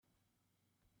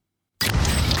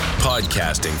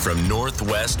podcasting from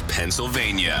Northwest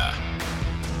Pennsylvania.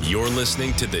 You're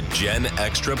listening to the Gen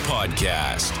Extra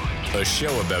Podcast, a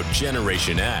show about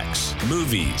Generation X,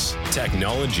 movies,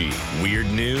 technology, weird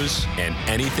news, and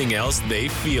anything else they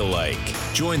feel like.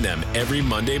 Join them every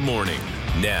Monday morning.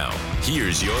 Now,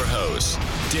 here's your hosts,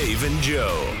 Dave and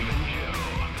Joe.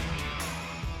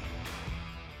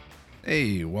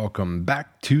 Hey, welcome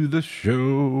back to the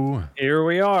show. Here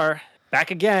we are, back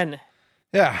again.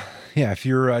 Yeah. If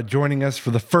you're joining us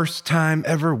for the first time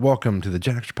ever, welcome to the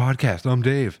Gen Extra Podcast. I'm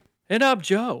Dave. And I'm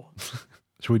Joe.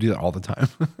 Should we do that all the time?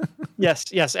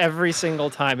 Yes, every single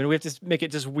time. And we have to make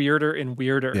it just weirder and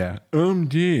weirder. Yeah. I'm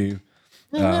Dave.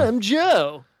 And I'm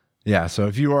Joe. Yeah, so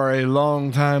if you are a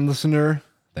long-time listener,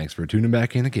 thanks for tuning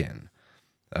back in again.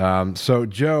 So,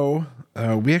 Joe,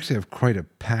 we actually have quite a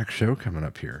packed show coming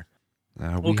up here.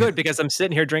 Well, good, because I'm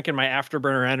sitting here drinking my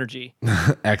Afterburner Energy.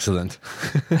 Excellent.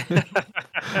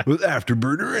 With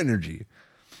Afterburner Energy.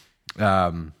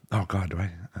 Oh, God, do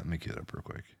I make it up real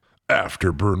quick?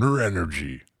 Afterburner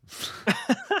Energy.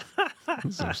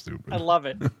 That's so stupid. I love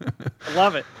it.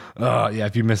 Yeah,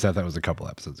 if you missed that was a couple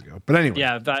episodes ago. But anyway.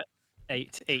 Yeah, about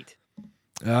eight.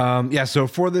 So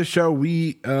for this show,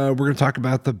 we're going to talk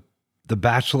about the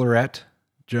Bachelorette,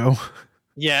 Joe.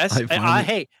 Yes.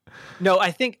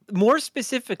 I think more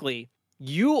specifically,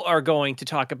 you are going to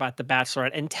talk about the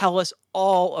Bachelorette and tell us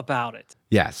all about it.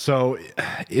 Yeah. So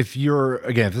if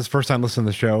this is the first time listening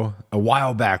to the show, a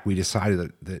while back, we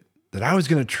decided that I was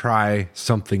going to try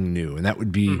something new, and that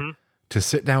would be to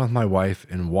sit down with my wife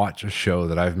and watch a show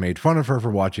that I've made fun of her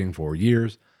for watching for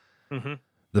years, The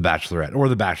Bachelorette or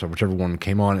The Bachelor, whichever one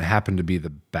came on. It happened to be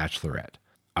The Bachelorette.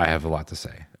 I have a lot to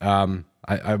say. I'm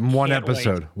one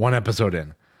episode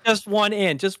in. Just one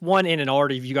in, and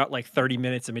already you got like 30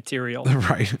 minutes of material.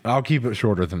 Right. I'll keep it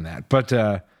shorter than that. But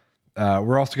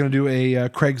we're also going to do a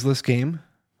Craigslist game.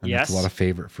 And yes. That's a lot of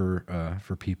favorite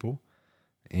for people.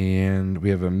 And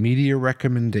we have a media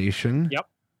recommendation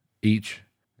each.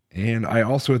 And I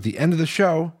also, at the end of the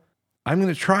show, I'm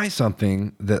going to try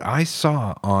something that I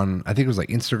saw on, I think it was like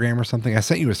Instagram or something. I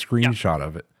sent you a screenshot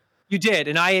of it. You did,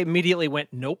 and I immediately went,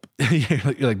 nope. You're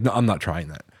like, no, I'm not trying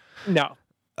that. No.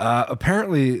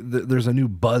 Apparently, there's a new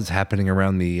buzz happening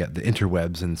around the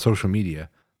interwebs and social media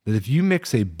that if you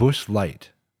mix a Busch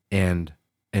Light and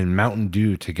Mountain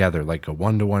Dew together, like a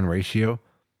 1-to-1 ratio,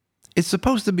 it's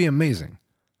supposed to be amazing.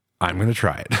 I'm going to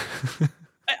try it.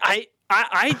 I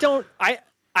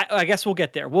guess we'll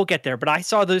get there. But I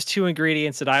saw those two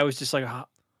ingredients that I was just like,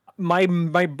 my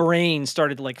brain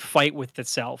started to like fight with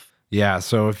itself. Yeah.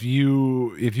 So if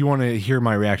you want to hear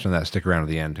my reaction to that, stick around to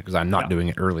the end because I'm not doing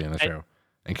it early in the show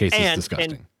in case it's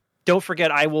disgusting. And don't forget,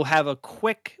 I will have a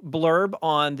quick blurb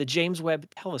on the James Webb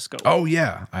Telescope. Oh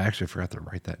yeah. I actually forgot to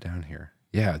write that down here.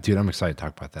 Yeah, dude, I'm excited to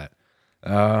talk about that.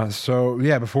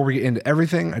 Before we get into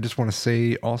everything, I just want to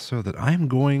say also that I'm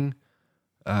going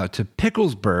to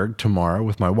Picklesburg tomorrow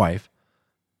with my wife.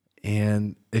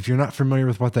 And if you're not familiar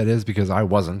with what that is, because I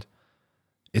wasn't,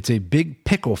 it's a big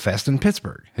pickle fest in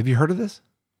Pittsburgh. Have you heard of this?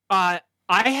 I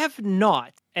have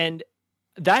not. And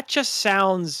that just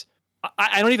sounds,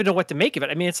 I don't even know what to make of it.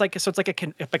 I mean, it's like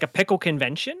a pickle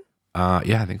convention.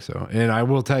 Yeah, I think so. And I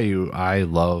will tell you, I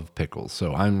love pickles.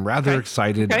 So I'm rather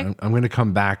excited. Okay. I'm going to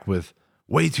come back with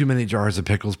way too many jars of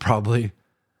pickles, probably.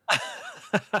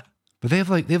 But they have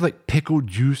like pickle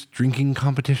juice drinking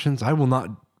competitions. I will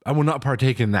not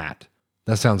partake in that.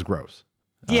 That sounds gross.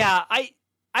 Yeah,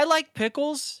 I like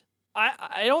pickles.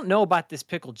 I don't know about this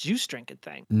pickle juice drinking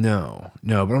thing. No,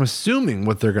 but I'm assuming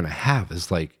what they're gonna have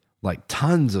is like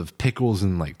tons of pickles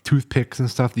and like toothpicks and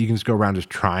stuff that you can just go around just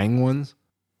trying ones.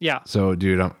 Yeah. So,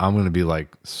 dude, I'm gonna be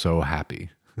like so happy.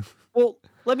 Well,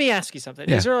 let me ask you something.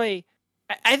 Yeah. Is there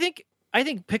I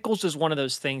think pickles is one of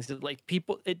those things that like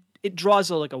people it draws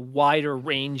a wider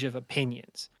range of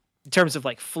opinions in terms of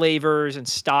like flavors and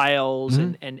styles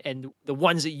and the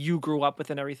ones that you grew up with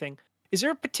and everything. Is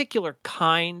there a particular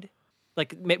kind,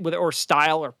 like or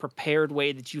style or prepared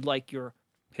way that you like your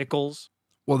pickles?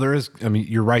 Well, there is. I mean,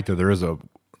 you're right though. There's a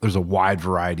wide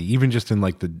variety, even just in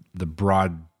like the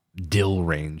broad dill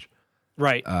range,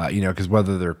 right? Because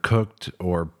whether they're cooked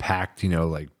or packed,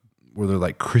 like where they're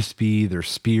like crispy, they're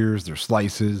spears, they're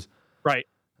slices, right?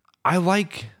 I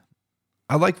think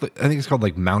it's called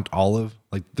like Mount Olive.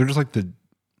 Like they're just like I don't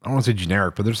want to say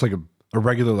generic, but they're just like a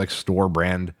regular like store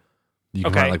brand. You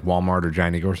can find like Walmart or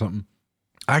Giant Eagle or something.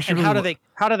 Actually, and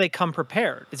how do they come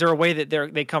prepared? Is there a way that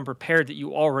they come prepared that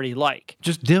you already like?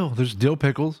 Just dill. There's dill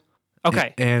pickles.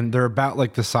 Okay. And they're about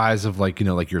like the size of like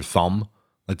your thumb.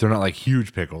 Like they're not like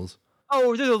huge pickles.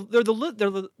 Oh, they're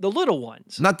the little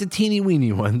ones. Not the teeny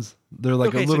weeny ones. They're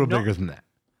like a little bigger than that.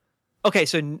 Okay,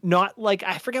 so not like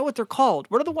I forget what they're called.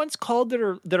 What are the ones called that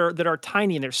are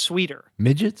tiny and they're sweeter?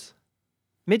 Midgets?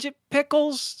 Midget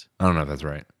pickles? I don't know if that's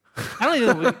right. I don't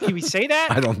even know. Can we say that?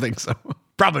 I don't think so.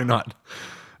 Probably not.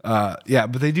 Yeah,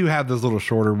 but they do have those little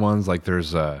shorter ones. Like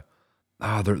there's they're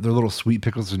little sweet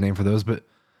pickles. There's a name for those, but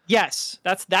Yes,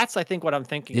 that's I think what I'm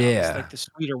thinking of. Yeah. It's like the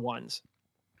sweeter ones.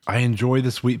 I enjoy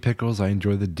the sweet pickles. I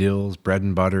enjoy the dills, bread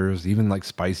and butters, even like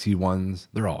spicy ones.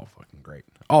 They're all fucking great.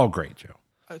 All great, Joe.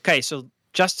 Okay, so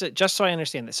just so I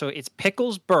understand this, so it's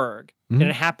Picklesburg, and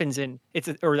it happens in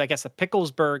or I guess the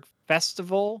Picklesburg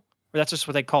Festival, or that's just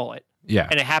what they call it. Yeah.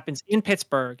 And it happens in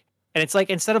Pittsburgh, and it's like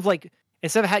instead of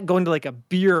going to like a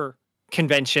beer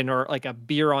convention or like a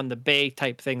beer on the bay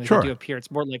type thing that Sure. they do up here,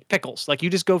 it's more like pickles. Like you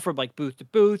just go from like booth to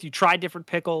booth, you try different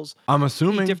pickles. I'm eat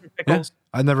assuming. different pickles.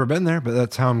 Yeah, I've never been there, but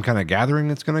that's how I'm kind of gathering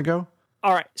it's going to go.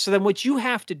 All right, so then what you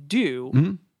have to do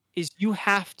Mhm. is you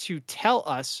have to tell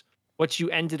us what you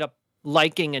ended up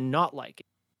liking and not liking.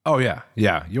 Oh, yeah.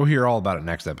 Yeah. You'll hear all about it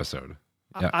next episode.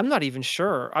 Yeah. I'm not even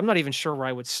sure. I'm not even sure where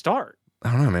I would start.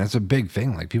 I don't know, man. It's a big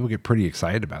thing. Like people get pretty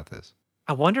excited about this.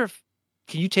 I wonder if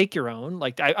can you take your own?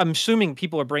 Like I'm assuming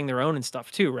people are bringing their own and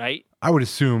stuff too, right? I would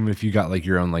assume if you got like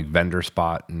your own like vendor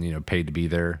spot and, you know, paid to be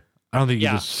there, I don't think you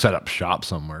Yeah. just set up shop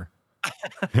somewhere.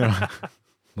 You know?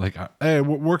 Like, hey,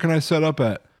 where can I set up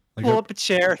at? Like, Pull up a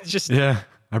chair. It's just yeah,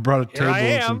 I brought a Here table I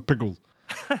and some am. pickles.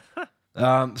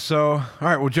 So, all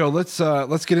right, well, Joe, let's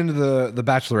get into the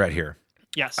Bachelorette here.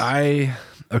 yes.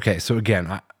 Okay, so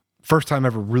again, first time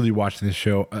ever really watching this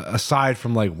show, aside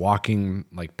from like walking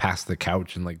like past the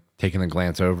couch and like taking a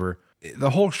glance over,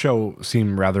 the whole show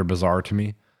seemed rather bizarre to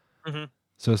me. Mhm.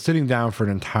 So sitting down for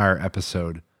an entire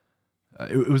episode,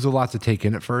 it was a lot to take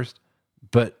in at first,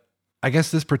 but I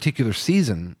guess this particular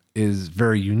season is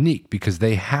very unique because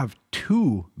they have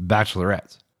two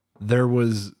bachelorettes. There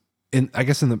was in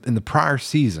the prior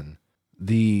season,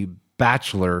 the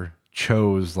Bachelor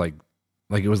chose like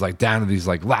it was like down to these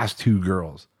like last two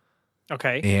girls.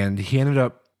 Okay. And he ended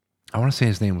up, I want to say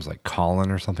his name was like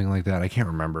Colin or something like that. I can't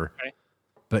remember. Okay.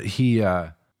 But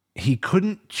he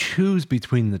couldn't choose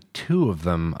between the two of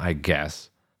them, I guess.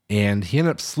 And he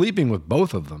ended up sleeping with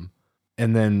both of them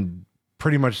and then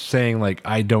pretty much saying like,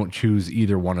 I don't choose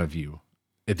either one of you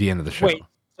at the end of the show. Wait.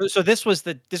 So this was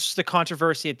the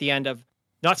controversy at the end of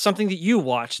not something that you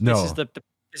watched. No.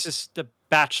 This is the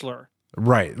Bachelor.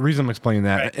 Right. The reason I'm explaining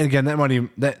that, Right. and again,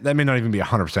 that may not even be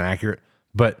 100% accurate,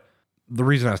 but the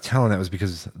reason I was telling that was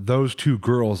because those two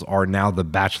girls are now the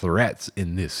Bachelorettes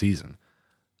in this season.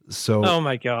 So, Oh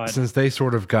my god. since they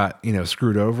sort of got, you know,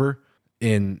 screwed over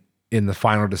in the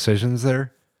final decisions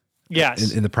there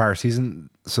Yes. in the prior season,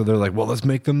 so they're like, well, let's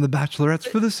make them the Bachelorettes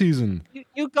for the season.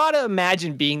 You got to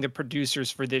imagine being the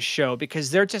producers for this show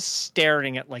because they're just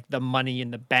staring at like the money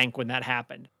in the bank when that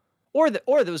happened. Or that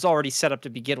was already set up to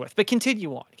begin with. But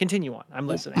continue on. I'm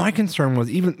listening. My concern was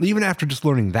even after just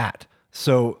learning that.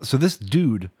 So this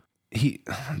dude,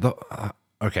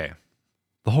 okay,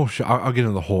 the whole show. I'll get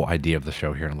into the whole idea of the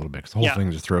show here in a little bit because the whole Yeah.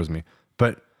 thing just throws me.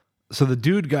 But so the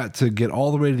dude got to get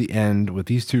all the way to the end with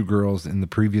these two girls in the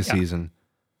previous Yeah. season,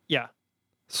 Yeah.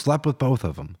 slept with both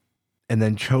of them, and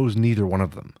then chose neither one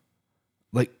of them.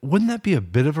 Like, wouldn't that be a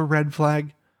bit of a red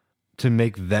flag to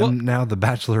make them now the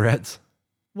Bachelorettes?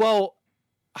 Well,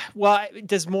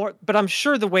 there's more, but I'm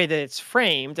sure the way that it's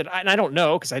framed, and I don't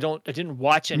know because I didn't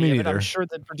watch any Me of it. I'm neither. sure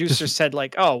the producer said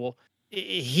like, oh well,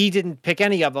 he didn't pick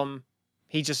any of them.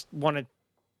 He just wanted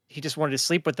to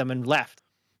sleep with them and left.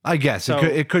 I guess So,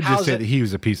 it could just how's say it- that he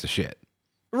was a piece of shit.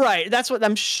 Right. That's what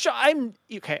I'm sure. I'm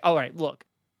okay. All right. Look,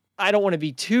 I don't want to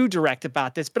be too direct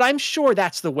about this, but I'm sure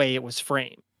that's the way it was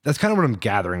framed. That's kind of what I'm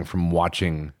gathering from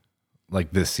watching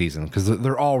like this season because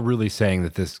they're all really saying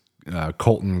that this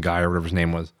Colton guy or whatever his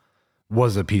name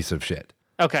was a piece of shit.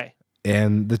 Okay.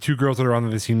 And the two girls that are on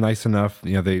there, they seem nice enough.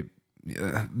 You know,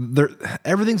 they're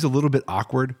everything's a little bit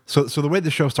awkward. So the way the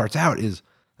show starts out is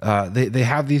they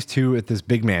have these two at this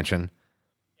big mansion,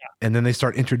 and then they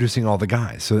start introducing all the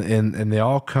guys. So and they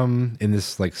all come in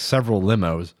this like several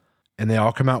limos, and they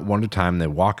all come out one at a time. They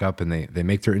walk up and they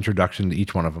make their introduction to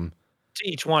each one of them. To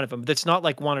each one of them. That's not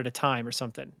like one at a time or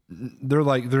something.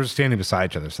 They're standing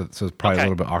beside each other, so it's probably Okay. a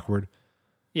little bit awkward.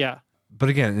 Yeah. But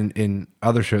again, in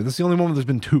other shows, this is the only one where there's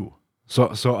been two. So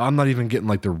I'm not even getting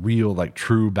like the real like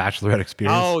true Bachelorette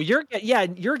experience. Oh, you're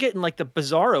getting like the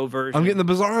Bizarro version. I'm getting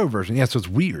the Bizarro version. Yeah, so it's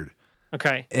weird.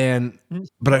 Okay.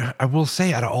 But I will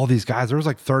say, out of all these guys, there was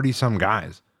like 30 some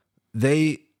guys.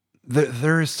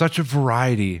 There is such a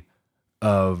variety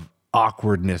of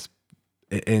awkwardness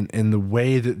in the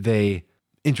way that they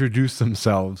introduce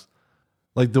themselves.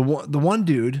 Like the one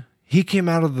dude, he came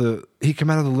out of the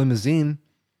limousine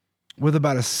with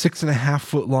about a 6.5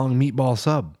 foot long meatball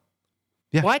sub.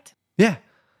 Yeah. What? Yeah.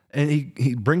 And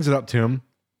he brings it up to him,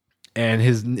 and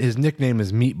his nickname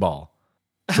is Meatball.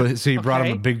 So he brought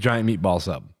him a big giant meatball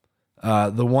sub.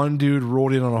 The one dude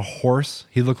rolled in on a horse.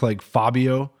 He looked like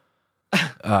Fabio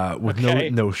with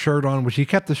no shirt on, which he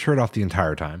kept the shirt off the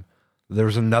entire time. There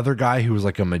was another guy who was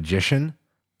like a magician,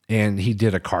 and he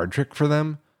did a card trick for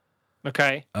them.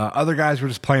 Okay. Other guys were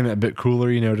just playing it a bit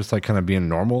cooler, just like kind of being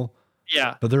normal.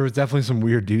 Yeah. But there was definitely some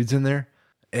weird dudes in there.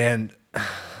 And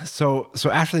so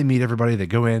after they meet everybody, they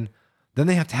go in, then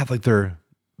they have to have like their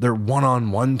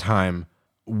one-on-one time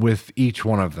with each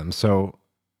one of them. So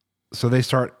they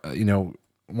start,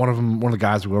 one of the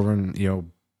guys will go over and,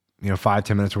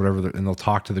 5-10 minutes or whatever, and they'll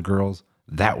talk to the girls.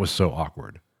 That was so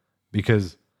awkward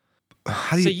because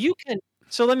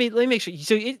So let me make sure.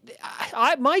 So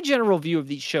my general view of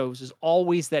these shows is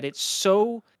always that it's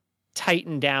so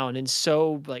tightened down and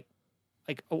so like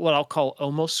what I'll call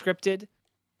almost scripted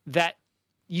that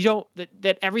you don't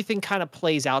that everything kind of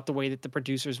plays out the way that the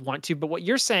producers want to. But what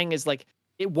you're saying is like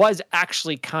it was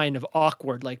actually kind of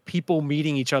awkward, like people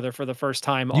meeting each other for the first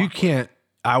time. You can't.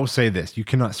 I will say this: you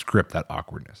cannot script that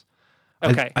awkwardness.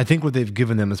 Okay. I think what they've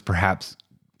given them is perhaps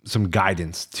some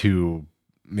guidance to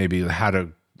maybe how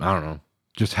to, I don't know,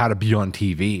 just how to be on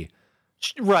TV.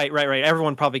 Right.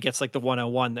 Everyone probably gets like the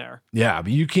 101 there. Yeah,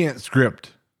 but you can't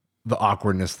script the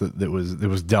awkwardness that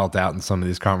was dealt out in some of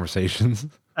these conversations.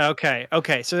 Okay.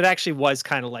 So it actually was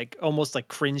kind of like almost like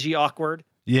cringy awkward.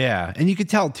 Yeah, and you could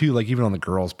tell too, like even on the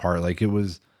girls' part, like it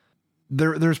was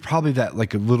there's probably that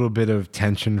like a little bit of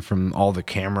tension from all the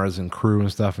cameras and crew and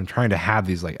stuff, and trying to have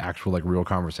these like actual like real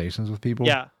conversations with people.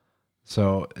 Yeah.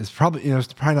 So it's probably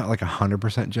it's probably not like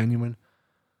 100% genuine.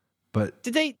 But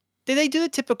did they do the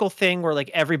typical thing where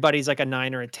like everybody's like a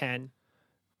 9 or a 10?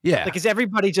 Yeah. Like is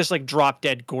everybody just like drop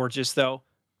dead gorgeous though?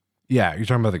 Yeah, you're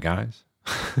talking about the guys.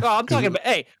 Oh, I'm talking about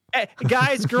hey,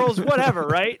 guys, girls, whatever,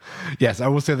 right? Yes, I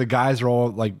will say the guys are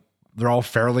all like they're all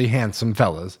fairly handsome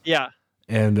fellas. Yeah.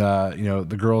 And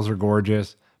the girls are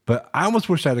gorgeous. But I almost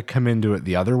wish I'd have come into it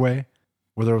the other way,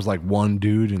 where there was like one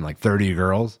dude and like 30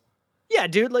 girls. Yeah,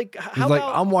 dude. Like, how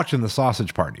about... I'm watching the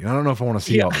sausage party. I don't know if I want to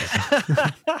see all this.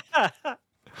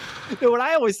 No, what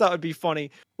I always thought would be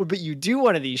funny would be you do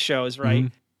one of these shows, right?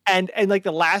 Mm-hmm. And like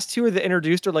the last two that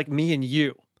introduced are like me and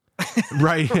you.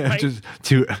 Right. Right? Just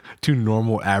two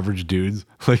normal average dudes.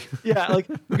 Like yeah, like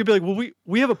we could be like, well,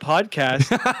 we have a podcast.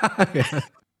 Yeah.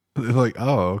 They're like,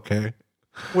 oh, okay.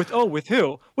 With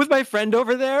who? With my friend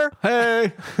over there?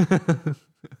 Hey.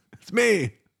 It's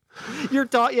me. You're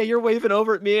waving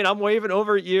over at me and I'm waving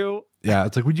over at you. Yeah,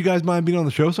 it's like, would you guys mind being on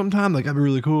the show sometime? Like, that'd be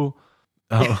really cool.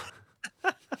 Oh,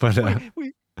 but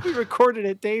we recorded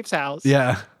at Dave's house.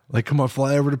 Yeah, like, come on,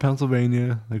 fly over to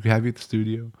Pennsylvania. Like, we have you at the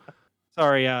studio.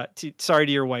 Sorry, sorry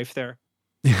to your wife there.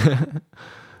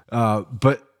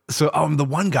 But so the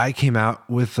one guy came out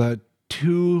with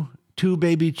two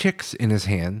baby chicks in his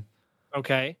hand.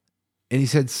 Okay. And he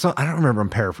said, I don't remember, I'm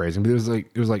paraphrasing, but it was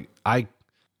like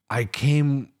I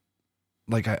came,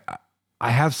 like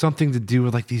I have something to do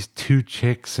with like these two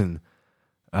chicks, and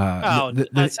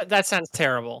that sounds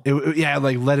terrible. Yeah,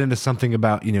 like led into something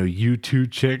about you two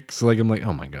chicks. Like I'm like,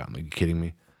 oh my god, are you kidding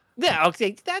me? Yeah,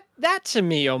 okay. That to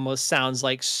me almost sounds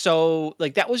like so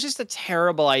like that was just a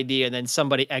terrible idea, and then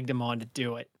somebody egged him on to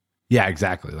do it. Yeah,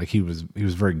 exactly. Like he was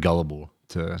very gullible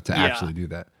to actually do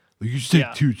that. Like, you should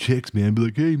take two chicks, man. Be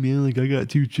like, hey, man, like I got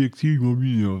two chicks here,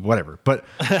 whatever. But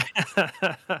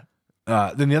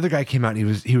then the other guy came out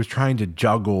and he was trying to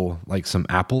juggle like some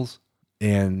apples,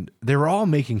 and they were all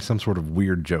making some sort of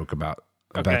weird joke about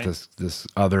this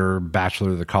other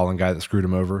bachelor, the Colin guy that screwed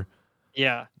him over.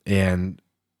 Yeah. And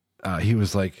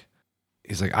he's like,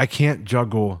 I can't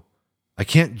juggle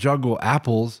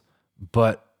apples,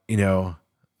 but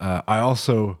I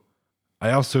also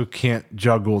can't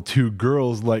juggle two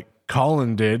girls like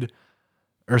Colin did,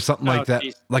 or something like that.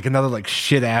 Geez. Like another like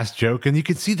shit ass joke, and you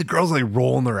could see the girls like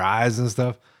rolling their eyes and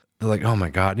stuff. They're like, oh my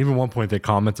god. And even at one point they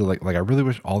commented like I really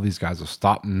wish all these guys would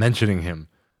stop mentioning him.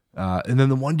 And then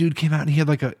the one dude came out and he had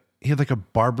like a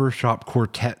barbershop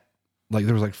quartet. Like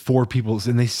there was like 4 people,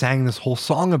 and they sang this whole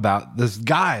song about this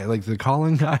guy, like the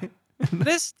Colin guy.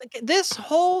 this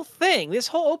whole thing, this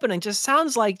whole opening just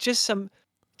sounds like just some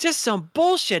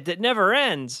bullshit that never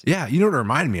ends. Yeah, you know what it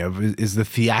reminded me of is the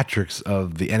theatrics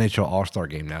of the NHL All-Star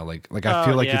Game now. Like I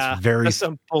feel like it's very That's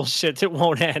some bullshit that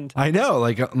won't end. I know,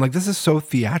 like I'm like, this is so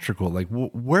theatrical. Like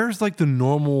where's like the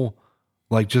normal,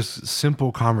 like just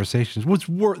simple conversations?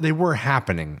 They were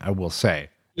happening, I will say.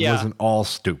 It wasn't all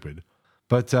stupid.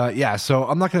 But so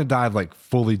I'm not going to dive like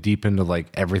fully deep into like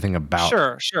everything about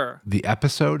sure the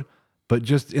episode, but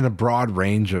just in a broad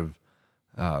range of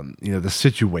the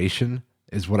situation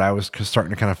is what I was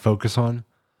starting to kind of focus on.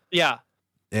 Yeah.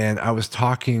 And I was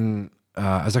actually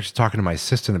talking to my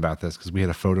assistant about this because we had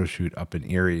a photo shoot up in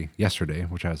Erie yesterday,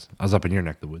 which I was up in your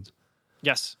neck of the woods.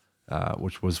 Yes.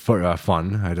 Which was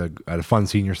fun. I had a fun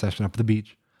senior session up at the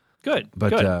beach. Good. But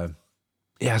good.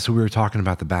 So we were talking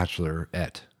about the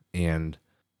Bachelorette, and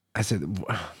I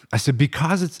said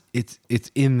because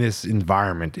it's in this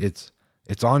environment, it's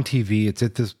on TV, it's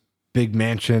at this big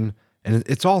mansion, and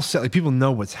it's all set. Like, people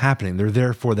know what's happening. They're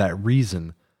there for that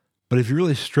reason. But if you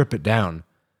really strip it down,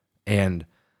 and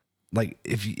like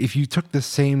if you took the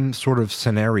same sort of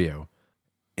scenario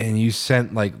and you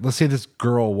sent, like, let's say this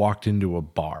girl walked into a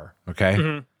bar, okay?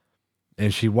 Mm-hmm.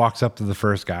 And she walks up to the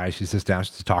first guy, she sits down,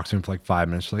 she talks to him for like 5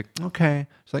 minutes. She's like, okay.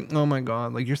 She's like, oh my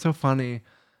God, like, you're so funny.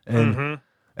 And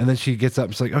then she gets up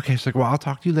and she's like, okay. She's like, well, I'll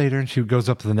talk to you later. And she goes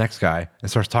up to the next guy and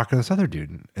starts talking to this other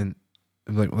dude. And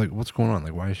I'm like, what's going on?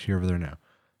 Like, why is she over there now?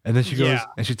 And then she goes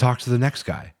and she talks to the next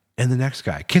guy and the next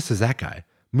guy, kisses that guy,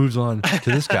 moves on to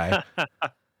this guy.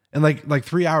 And like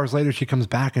 3 hours later, she comes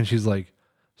back and she's like,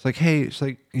 hey, she's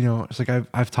like,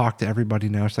 I've talked to everybody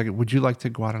now. She's like, would you like to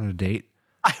go out on a date?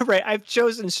 Right. I've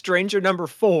chosen stranger number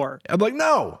 4. I'm like,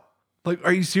 no. Like,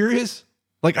 are you serious?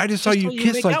 Like, I just saw you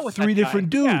kiss like 3 different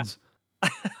dudes. Yeah.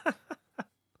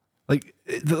 Like,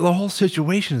 the whole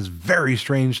situation is very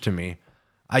strange to me.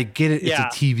 I get it. It's a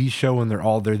TV show and they're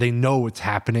all there. They know what's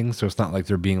happening. So it's not like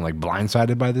they're being like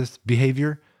blindsided by this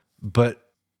behavior, but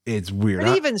it's weird.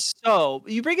 But even so,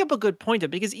 you bring up a good point,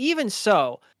 because even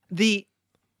so, the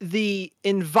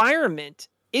environment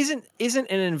isn't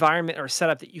an environment or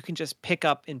setup that you can just pick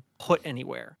up and put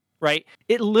anywhere, right?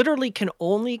 It literally can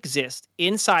only exist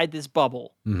inside this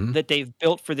bubble that they've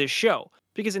built for this show.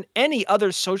 Because in any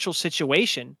other social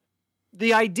situation,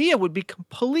 the idea would be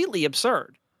completely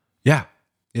absurd. Yeah,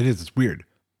 it is. It's weird.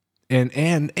 And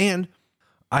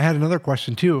I had another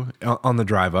question too on the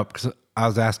drive up, because I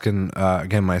was asking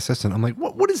again my assistant. I'm like,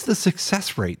 what is the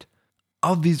success rate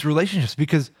of these relationships?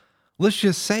 Because let's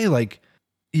just say, like,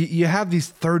 you have these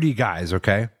 30 guys,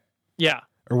 okay? Yeah.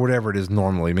 Or whatever it is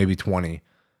normally, maybe 20,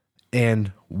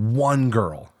 and one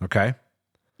girl, okay?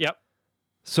 Yep.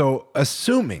 So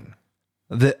assuming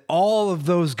that all of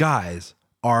those guys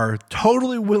are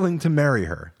totally willing to marry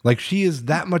her, like, she is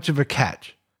that much of a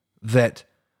catch that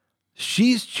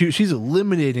she's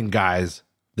eliminating guys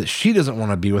that she doesn't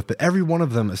want to be with, but every one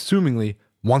of them, assumingly,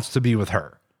 wants to be with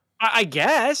her. I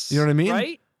guess. You know what I mean?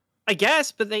 Right? I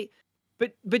guess, but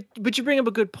you bring up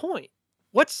a good point.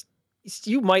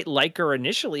 You might like her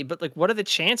initially, but like, what are the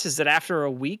chances that after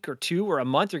a week or 2 or a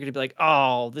month, you're going to be like,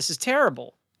 oh, this is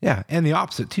terrible? Yeah. And the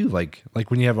opposite too. Like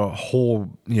when you have a whole,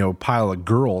 pile of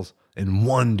girls and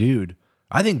one dude,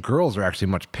 I think girls are actually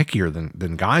much pickier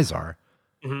than guys are.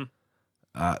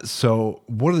 Mm-hmm. So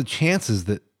what are the chances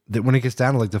that when it gets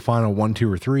down to like the final 1,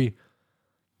 2, or 3,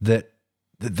 that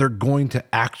they're going to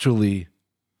actually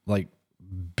like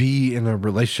be in a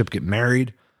relationship, get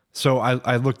married? So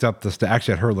I looked up actually I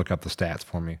had her look up the stats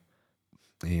for me.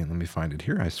 And let me find it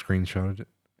here. I screenshotted it.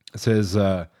 It says,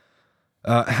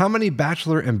 how many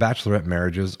Bachelor and Bachelorette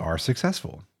marriages are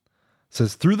successful? It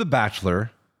says, through The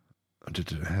Bachelor,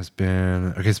 it's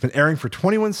been airing for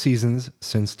 21 seasons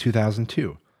since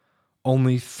 2002.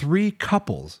 Only 3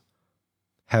 couples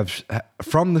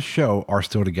from the show are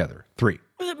still together. 3.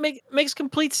 Well, it makes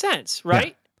complete sense,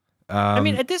 right? Yeah. I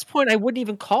mean, at this point, I wouldn't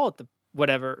even call it the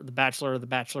Bachelor or the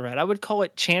Bachelorette. I would call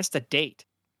it chance to date.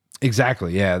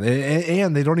 Exactly, yeah.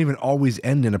 And they don't even always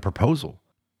end in a proposal.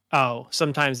 Oh,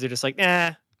 sometimes they're just like,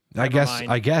 I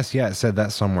guess, yeah, it said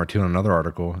that somewhere too in another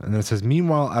article. And then it says,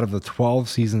 meanwhile, out of the 12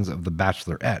 seasons of The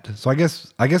Bachelorette. So I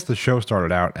guess the show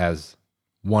started out as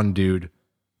one dude,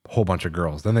 a whole bunch of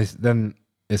girls. Then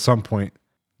at some point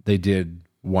they did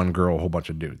one girl, a whole bunch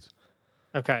of dudes.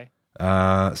 Okay.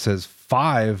 It says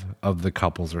 5 of the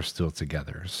couples are still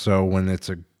together. So when it's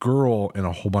a girl and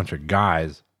a whole bunch of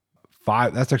guys,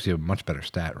 5, that's actually a much better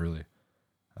stat, really.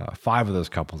 5 of those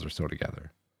couples are still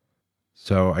together.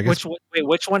 So I guess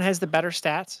which one has the better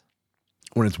stats?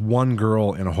 When it's one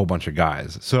girl and a whole bunch of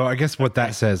guys. So I guess what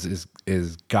that says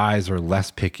is guys are less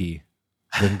picky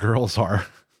than girls are.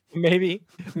 Maybe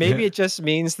it just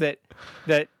means that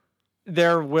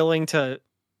they're willing to,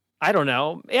 I don't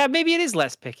know. Yeah, maybe it is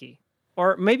less picky,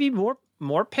 or maybe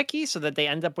more picky, so that they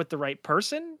end up with the right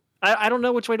person. I don't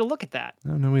know which way to look at that. I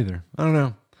don't know either. I don't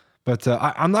know, but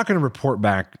I'm not going to report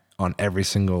back on every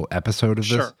single episode of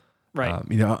this. Sure. Right.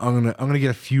 I'm gonna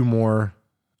get a few more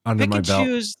under my belt.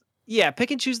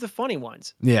 Pick and choose the funny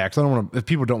ones. Yeah, because I don't want to. If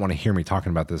people don't want to hear me talking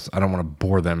about this, I don't want to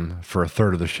bore them for a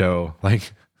third of the show,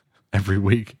 like every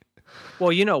week.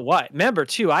 Well, you know what? Remember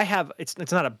too,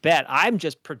 it's not a bet. I'm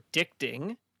just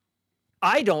predicting.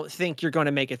 I don't think you're going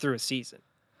to make it through a season.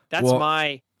 That's Well,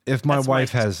 my. if my that's my-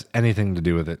 wife has anything to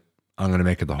do with it, I'm going to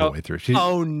make it the whole way through.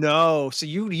 Oh no! So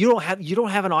you don't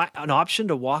have an option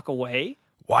to walk away?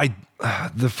 Why?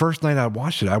 The first night I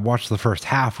watched the first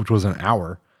half, which was an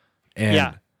hour,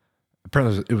 and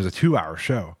apparently it was a 2-hour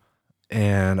show.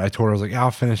 And I told her, I was like,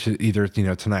 I'll finish it either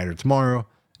tonight or tomorrow.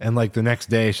 And like the next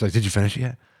day, she's like, did you finish it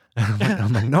yet? And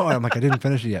I'm like, no. I'm like, I didn't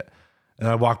finish it yet. And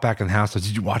I walked back in the house. Like,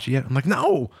 did you watch it yet? I'm like,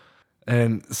 no.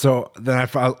 And so then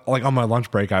like on my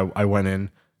lunch break, I went in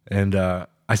and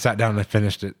I sat down and I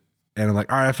finished it. And I'm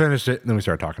like, all right, I finished it. And then we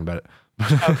started talking about it.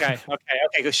 Okay.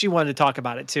 Because she wanted to talk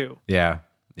about it too. Yeah.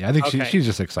 I think she's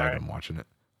just excited. I'm watching it.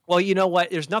 Well, you know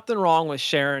what? There's nothing wrong with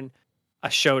sharing a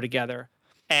show together,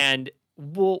 and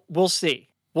we'll see.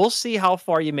 We'll see how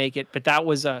far you make it. But that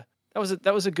was a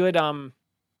good I don't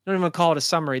even call it a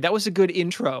summary. That was a good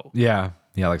intro. Yeah.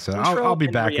 Like I said, I'll be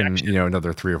back reaction. in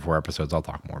another 3 or 4 episodes. I'll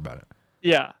talk more about it.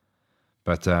 Yeah.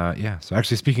 But so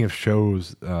actually, speaking of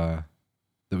shows that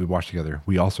we watch together,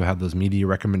 we also have those media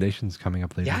recommendations coming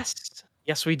up later.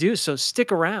 Yes, we do. So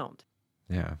stick around.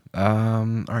 Yeah. All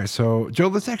right. So Joe,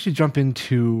 let's jump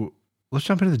into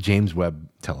the James Webb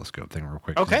Telescope thing real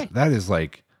quick. Okay. That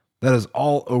is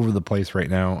all over the place right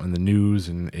now in the news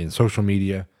and in social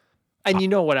media. And you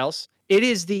know what else? It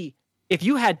is if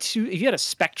you had a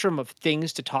spectrum of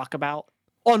things to talk about,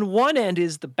 on one end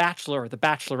is the Bachelor or the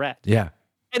Bachelorette. Yeah.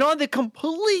 And on the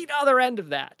complete other end of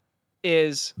that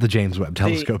is the James Webb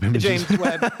Telescope images. The James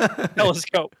Webb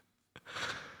Telescope.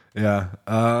 Yeah.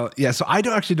 So I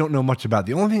don't know much about it.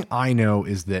 The only thing I know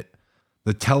is that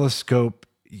the telescope,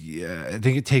 I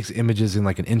think it takes images in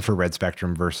like an infrared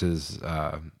spectrum versus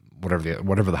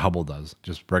whatever the Hubble does,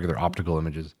 just regular optical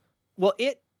images. Well,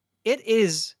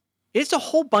 it's a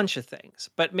whole bunch of things,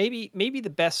 but maybe the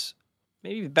best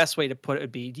way to put it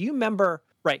would be, do you remember,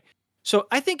 right? So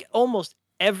I think almost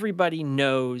everybody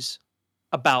knows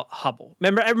about Hubble. I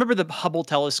remember the Hubble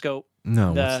telescope.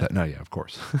 No, what's that? No, yeah, of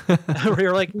course.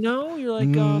 You're like, no, you're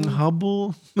like,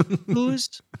 Hubble.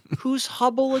 who's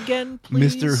Hubble again,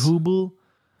 please? Mr. Hubble.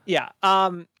 Yeah.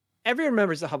 Everyone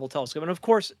remembers the Hubble telescope, and of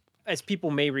course, as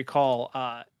people may recall,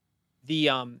 the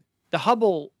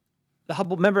Hubble.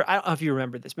 Remember, I don't know if you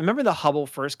remember this. Remember, the Hubble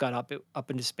first got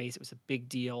up into space. It was a big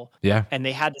deal. Yeah. And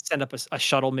they had to send up a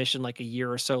shuttle mission like a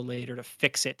year or so later to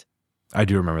fix it. I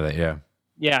do remember that. Yeah.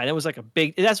 Yeah, and it was like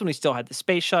that's when we still had the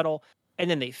space shuttle, and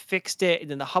then they fixed it,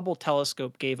 and then the Hubble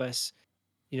telescope gave us,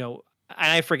 and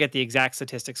I forget the exact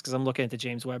statistics because I'm looking at the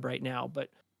James Webb right now, but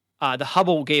the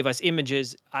Hubble gave us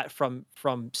images from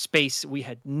space we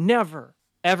had never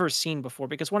ever seen before,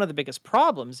 because one of the biggest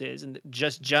problems is, and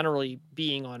just generally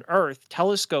being on Earth,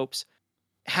 telescopes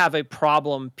have a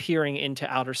problem peering into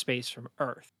outer space from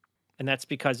Earth. And that's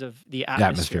because of the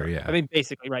atmosphere. Yeah. I mean,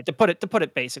 basically, right. To put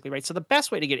it basically, right. So the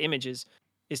best way to get images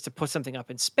is to put something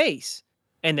up in space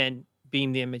and then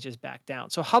beam the images back down.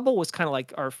 So Hubble was kind of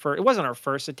like it wasn't our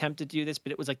first attempt to do this,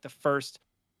 but it was like the first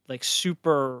like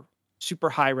super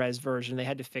high res version. They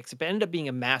had to fix it, but it ended up being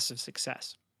a massive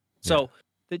success. So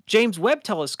the James Webb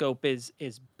Telescope is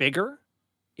bigger,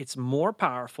 it's more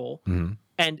powerful,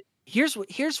 and here's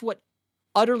what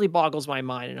utterly boggles my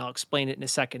mind, and I'll explain it in a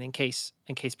second in case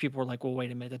people are like, well,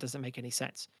 wait a minute, that doesn't make any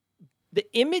sense. The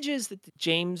images that the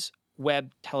James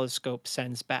Webb Telescope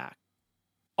sends back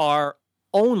are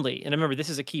only, and remember this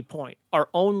is a key point, are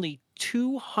only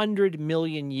 200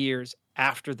 million years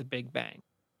after the Big Bang.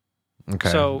 Okay,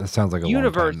 so that sounds like a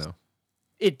universe, long time,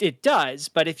 though. It does,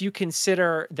 but if you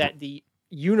consider that the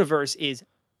universe is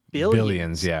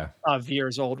billions of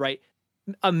years old, right?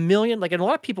 A million, like, and a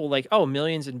lot of people like, oh,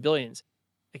 millions and billions.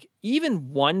 Like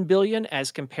even 1 billion as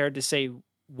compared to say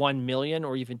 1 million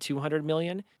or even 200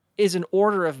 million is an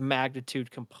order of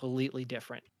magnitude completely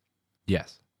different.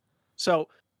 Yes. So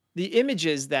the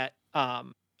images that,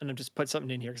 and I'll just put something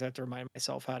in here because I have to remind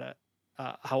myself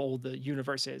how old the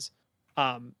universe is.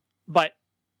 But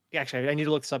actually, I need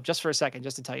to look this up just for a second,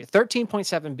 just to tell you,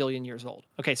 13.7 billion years old.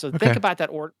 Okay, so think about that,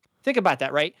 think about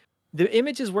that, right? The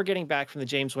images we're getting back from the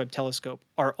James Webb Telescope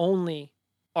are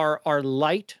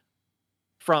light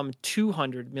from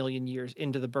 200 million years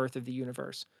into the birth of the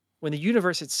universe, when the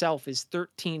universe itself is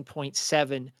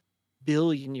 13.7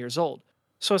 billion years old.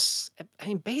 So,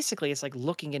 basically, it's like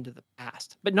looking into the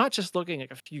past, but not just looking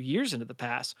like a few years into the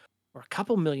past or a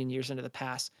couple million years into the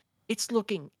past. It's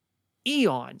looking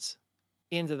eons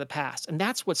into the past. And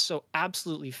that's what's so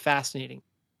absolutely fascinating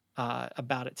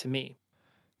about it to me.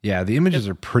 Yeah, the images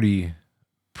are pretty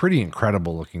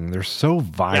incredible looking. They're so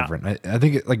vibrant. Yeah. I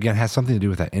think it, again, has something to do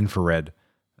with that infrared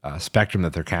spectrum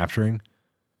that they're capturing.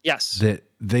 Yes. that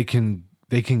they can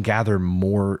gather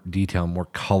more detail, more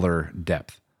color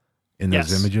depth in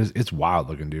those images. It's wild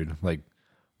looking, dude. Like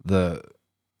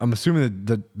I'm assuming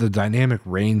that the dynamic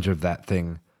range of that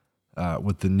thing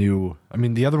with the new, I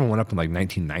mean, the other one went up in like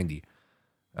 1990,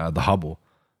 the Hubble.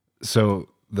 So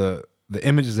the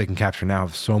images they can capture now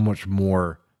have so much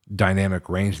more dynamic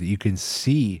range that you can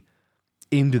see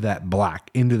into that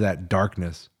black, into that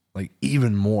darkness, like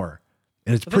even more.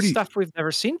 And it's pretty stuff we've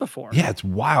never seen before. Yeah, it's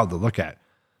wild to look at.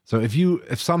 So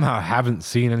if somehow haven't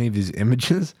seen any of these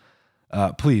images,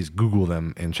 please Google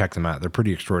them and check them out. They're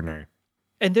pretty extraordinary.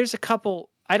 And there's a couple,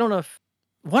 I don't know if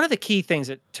one of the key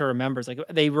things to remember is like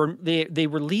they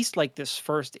released like this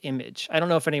first image. I don't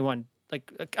know if anyone,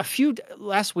 like a few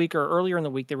last week or earlier in the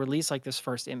week, they released like this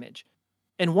first image.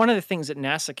 And one of the things that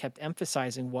NASA kept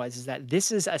emphasizing is that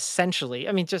this is essentially,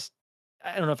 I mean, just,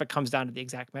 I don't know if it comes down to the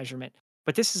exact measurement,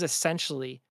 but this is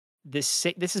essentially this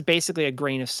is basically a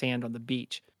grain of sand on the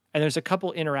beach. And there's a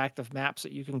couple interactive maps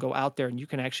that you can go out there and you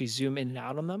can actually zoom in and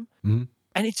out on them. Mm-hmm.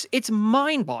 And it's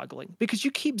mind-boggling because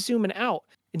you keep zooming out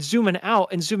and zooming out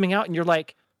and zooming out, and you're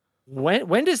like,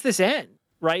 when does this end?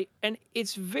 Right? And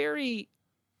it's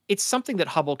something that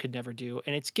Hubble could never do.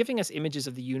 And it's giving us images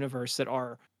of the universe that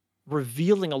are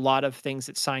revealing a lot of things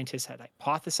that scientists had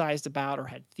hypothesized about or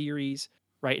had theories,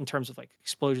 right? In terms of like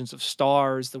explosions of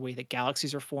stars, the way that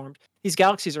galaxies are formed. These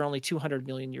galaxies are only 200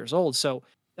 million years old. So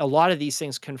a lot of these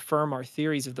things confirm our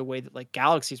theories of the way that like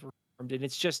galaxies were formed. And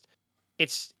it's just,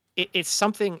 it's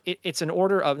something, it's an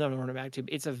order of magnitude.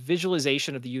 It's a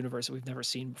visualization of the universe that we've never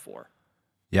seen before.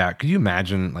 Yeah. Could you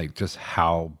imagine like just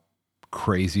how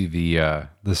crazy the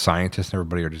scientists and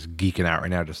everybody are just geeking out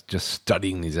right now, just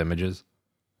studying these images?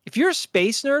 If you're a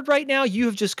space nerd right now, you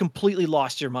have just completely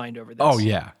lost your mind over this. Oh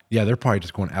yeah. Yeah. They're probably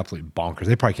just going absolutely bonkers.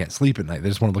 They probably can't sleep at night. They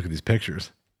just want to look at these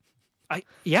pictures.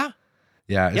 Yeah.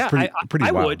 It's pretty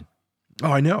I wild. would.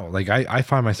 Oh, I know. Like I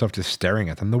find myself just staring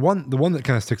at them. The one that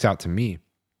kind of sticks out to me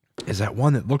is that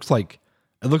one that looks like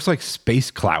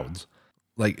space clouds.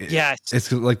 Like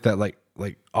it's like that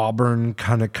like auburn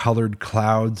kind of colored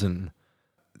clouds, and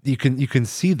you can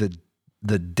see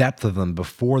the depth of them.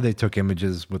 Before they took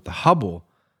images with the Hubble,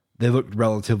 they looked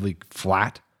relatively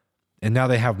flat, and now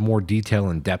they have more detail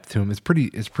and depth to them. It's pretty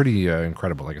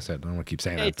incredible. Like I said, I don't want to keep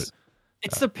saying that, but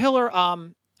it's the pillar.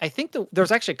 I think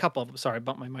there's actually a couple of them. Sorry, I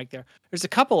bumped my mic there. There's a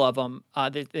couple of them.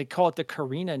 They call it the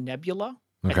Carina Nebula.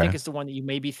 Okay. I think it's the one that you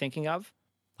may be thinking of.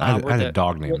 I had a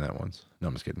dog name that once. No,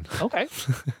 I'm just kidding. Okay.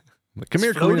 Like, come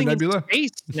here, Carina Nebula. In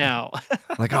space now.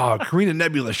 Like, oh, Carina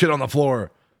Nebula, shit on the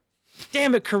floor.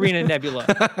 Damn it, Carina Nebula.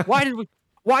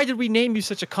 Why did we name you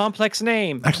such a complex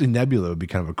name? Actually, Nebula would be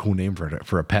kind of a cool name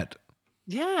for a pet.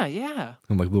 Yeah.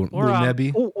 I'm like little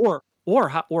Nebby. Or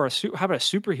how about a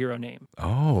superhero name?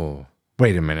 Oh,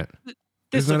 wait a minute.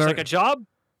 This looks like a job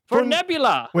for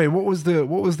Nebula. Wait, what was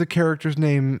the character's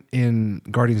name in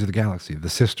Guardians of the Galaxy? The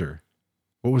sister.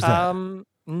 What was that?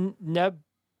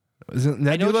 Is it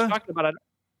Nebula? I know what you're talking about.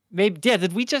 Maybe. Yeah.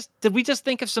 Did we just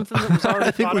think of something that was already?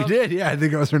 I think we did. Yeah, I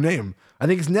think it was her name. I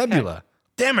think it's Nebula. Okay.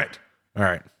 Damn it! All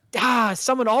right.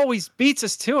 Someone always beats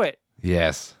us to it.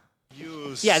 Yes.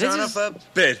 You son of a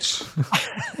bitch.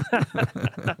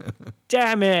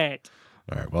 Damn it.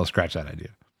 All right. Well, scratch that idea.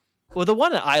 Well, the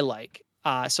one that I like.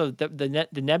 So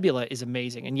the Nebula is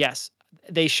amazing, and yes,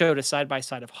 they showed a side by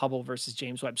side of Hubble versus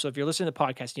James Webb. So if you're listening to the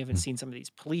podcast and you haven't seen some of these,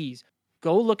 please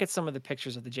go look at some of the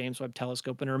pictures of the James Webb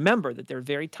Telescope and remember that they're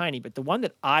very tiny. But the one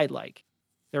that I like,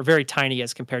 they're very tiny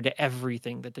as compared to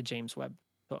everything that the James Webb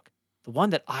took. The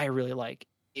one that I really like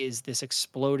is this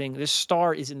exploding. This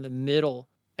star is in the middle.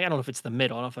 I don't know if it's the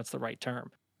middle. I don't know if that's the right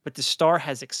term, but the star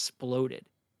has exploded,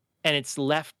 and it's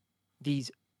left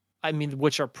these. I mean,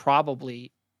 which are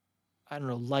probably, I don't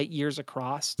know, light years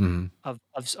across of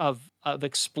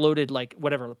exploded, like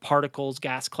whatever, particles,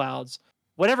 gas clouds,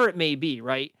 whatever it may be,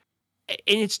 right? And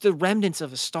it's the remnants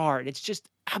of a star, and it's just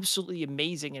absolutely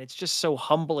amazing, and it's just so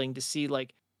humbling to see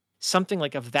like something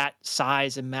like of that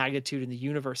size and magnitude in the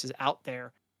universe is out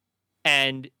there,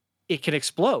 and it can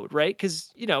explode, right?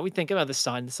 Because we think about the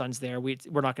sun's there. We're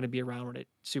not going to be around when it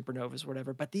supernovas or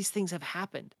whatever, but these things have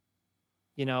happened.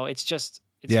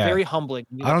 It's very humbling.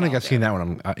 I don't think I've seen that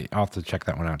one. I'll have to check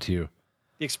that one out too.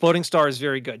 The Exploding Star is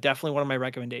very good. Definitely one of my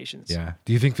recommendations. Yeah.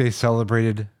 Do you think they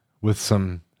celebrated with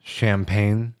some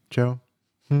champagne, Joe?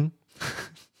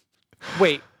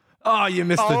 Wait. Oh, you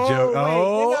missed the joke.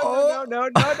 No.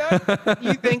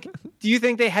 Do you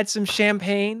think they had some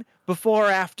champagne before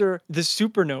or after the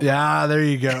supernova? Yeah, there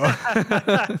you go.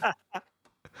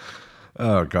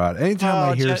 Oh God.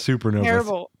 Anytime I hear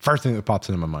supernova, first thing that pops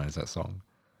into my mind is that song.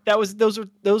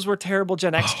 Those were terrible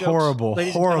Gen X jokes. Horrible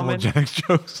Gen X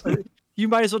jokes. You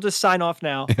might as well just sign off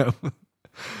now.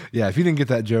 Yeah, if you didn't get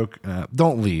that joke,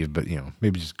 don't leave, but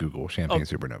maybe just Google champagne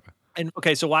supernova. And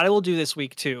okay, so what I will do this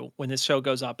week too, when this show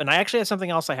goes up, and I actually have something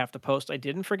else I have to post. I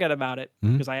didn't forget about it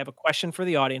because I have a question for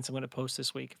the audience I'm going to post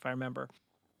this week if I remember.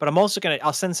 But I'm also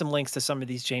I'll send some links to some of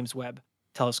these James Webb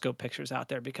Telescope pictures out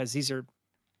there because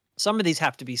some of these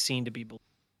have to be seen to be believed.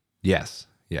 Yes.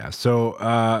 Yeah.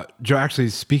 So, Joe, actually,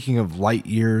 speaking of light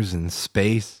years and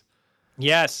space.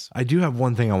 Yes. I do have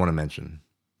one thing I want to mention.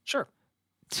 Sure.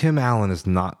 Tim Allen is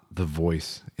not the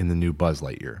voice in the new Buzz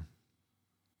Lightyear.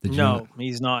 No,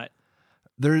 he's not.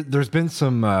 There's been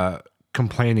some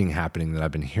complaining happening that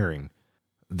I've been hearing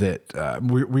that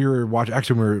we were watching.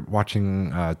 Actually, we were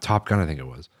watching Top Gun, I think it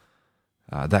was.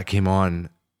 That came on,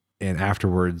 and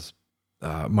afterwards,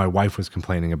 my wife was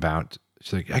complaining about.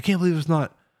 She's like, "I can't believe it's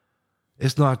not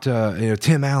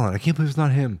Tim Allen. I can't believe it's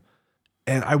not him."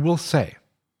 And I will say,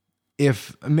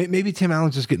 if maybe Tim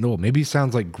Allen's just getting old, maybe he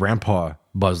sounds like Grandpa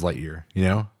Buzz Lightyear.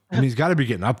 I mean, he's got to be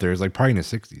getting up there. He's like probably in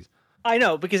his 60s. I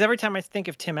know, because every time I think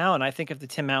of Tim Allen, I think of the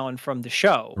Tim Allen from the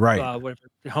show, right? Whatever,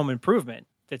 Home Improvement.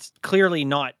 That's clearly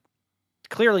not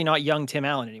young Tim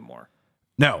Allen anymore.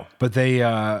 No, but they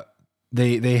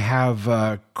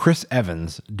have Chris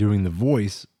Evans doing the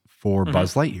voice for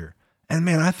Buzz Lightyear, and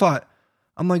man,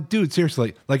 I'm like, dude,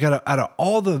 seriously, like out of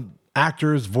all the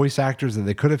voice actors that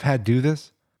they could have had do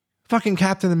this, fucking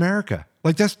Captain America,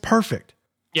 like that's perfect.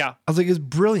 Yeah, I was like, it's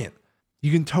brilliant.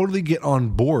 You can totally get on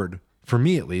board, for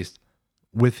me at least,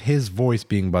 with his voice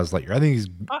being Buzz Lightyear.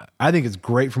 I think it's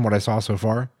great from what I saw so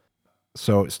far.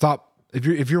 So stop.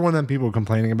 If you're one of them people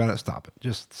complaining about it, stop it.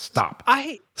 Just stop.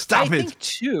 I think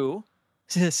too.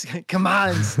 Come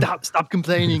on, stop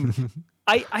complaining.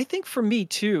 I think for me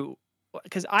too,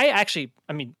 because I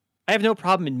have no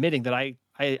problem admitting that I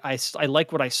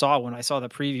like what I saw when I saw the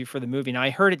preview for the movie. Now I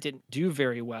heard it didn't do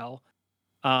very well.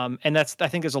 And I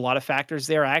think there's a lot of factors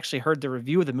there. I actually heard the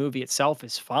review of the movie itself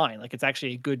is fine. Like it's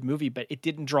actually a good movie, but it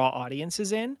didn't draw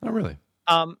audiences in. Oh, really?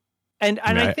 I think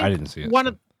I didn't see it.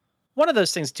 One of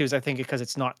those things too is I think because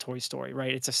it's not Toy Story,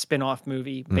 right? It's a spin-off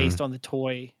movie based on the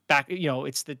toy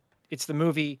it's the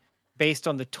movie based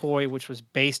on the toy, which was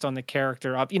based on the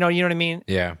character up, you know what I mean?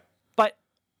 Yeah. But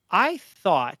I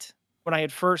thought when I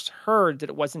had first heard that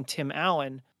it wasn't Tim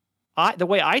Allen, the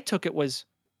way I took it was,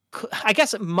 I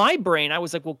guess in my brain, I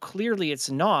was like, well, clearly it's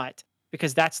not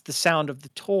because that's the sound of the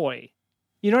toy.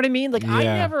 You know what I mean? Like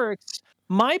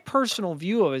my personal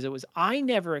view of it was I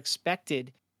never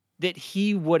expected that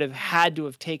he would have had to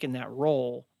have taken that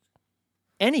role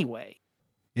anyway.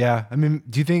 Yeah. I mean,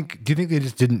 do you think they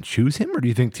just didn't choose him or do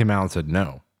you think Tim Allen said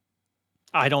no?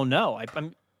 I don't know.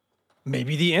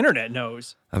 Maybe the internet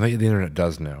knows. I bet the internet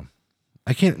does know.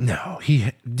 I can't. No,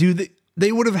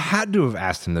 they would have had to have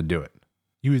asked him to do it.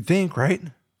 You would think, right?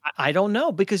 I don't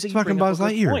know because it's fucking Buzz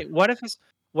Lightyear.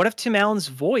 What if Tim Allen's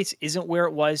voice isn't where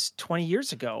it was 20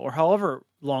 years ago, or however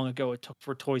long ago it took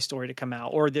for Toy Story to come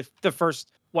out, or the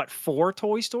first 4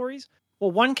 Toy Stories?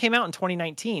 Well, one came out in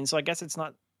 2019, so I guess it's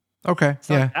not. Okay,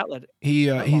 yeah.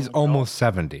 He's almost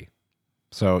 70,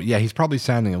 so yeah, he's probably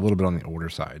sounding a little bit on the older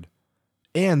side.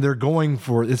 And they're going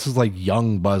for this is like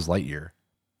young Buzz Lightyear.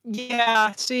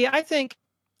 Yeah. See, I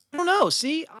don't know.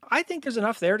 See, I think there's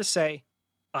enough there to say.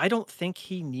 I don't think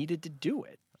he needed to do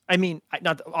it. I mean,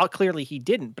 clearly he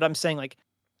didn't, but I'm saying like,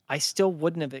 I still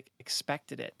wouldn't have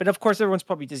expected it. But of course, everyone's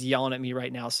probably just yelling at me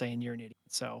right now saying you're an idiot.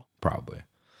 So probably.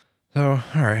 So,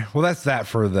 all right. Well, that's that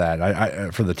for that.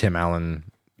 I for the Tim Allen,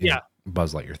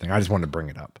 Buzz Lightyear thing. I just wanted to bring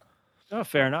it up. Oh,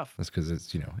 fair enough. That's because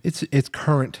it's, it's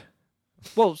current.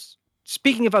 Well,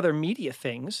 speaking of other media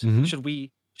things, should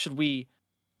we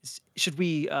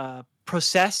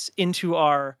process into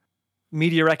our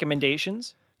media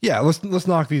recommendations? Yeah, let's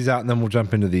knock these out and then we'll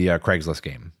jump into the Craigslist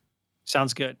game.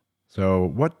 Sounds good. So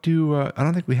what do I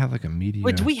don't think we have like a media.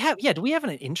 Wait, do we have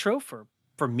an intro for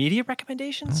media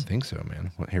recommendations? I don't think so,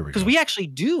 man. Here we go. Because we actually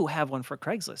do have one for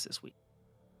Craigslist this week.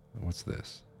 What's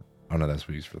this? Oh no, that's what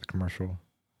we use for the commercial.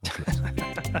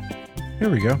 Here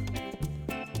we go.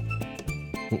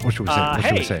 What should we say?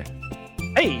 Should we say?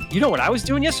 Hey, you know what I was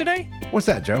doing yesterday? What's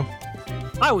that, Joe?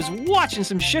 I was watching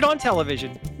some shit on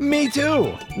television. Me too.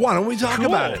 Why don't we talk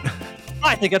about it?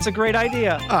 I think that's a great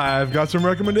idea. I've got some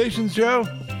recommendations, Joe.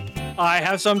 I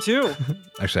have some too.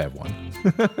 Actually, I have one.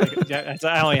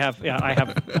 I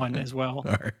have one as well.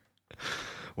 All right.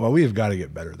 Well, we have got to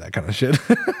get better at that kind of shit.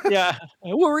 Yeah.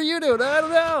 What were you doing? I don't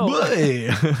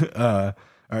know.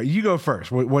 All right, you go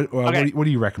first. What do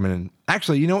you recommend?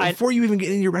 Actually, before you even get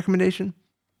into your recommendation,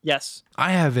 yes,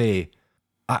 I have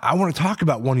I want to talk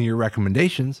about one of your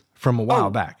recommendations from a while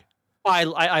back.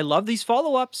 I love these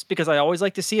follow-ups because I always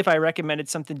like to see if I recommended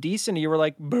something decent and you were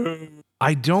like, boo.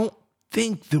 I don't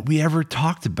think that we ever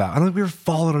talked about, I don't think we ever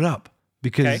followed it up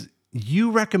because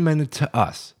you recommended to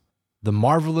us The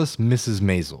Marvelous Mrs.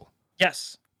 Maisel.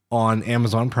 Yes. On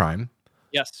Amazon Prime.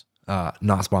 Yes. Not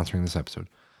sponsoring this episode.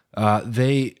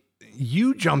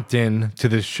 You jumped in to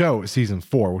this show at season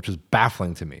 4, which was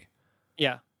baffling to me.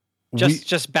 Yeah.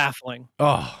 Just baffling.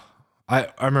 Oh, I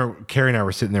remember Carrie and I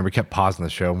were sitting there. We kept pausing the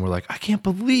show and we're like, I can't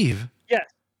believe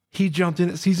he jumped in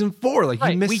at season 4. Like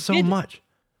he missed so much.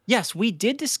 Yes, we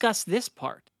did discuss this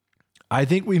part. I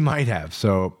think we might have.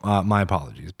 So my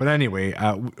apologies. But anyway,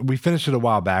 we finished it a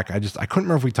while back. I couldn't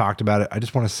remember if we talked about it. I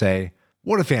just want to say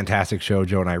what a fantastic show,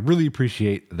 Joe. And I really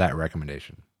appreciate that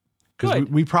recommendation because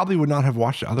we probably would not have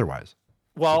watched it otherwise.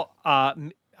 Well,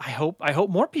 I hope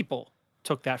more people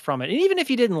took that from it. And even if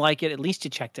you didn't like it, at least you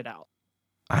checked it out.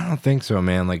 I don't think so,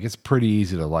 man. Like it's pretty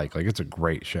easy to like. Like it's a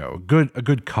great show. A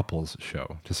good couples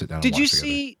show to sit down and watch. Did you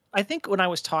see? I think when I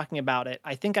was talking about it,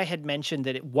 I think I had mentioned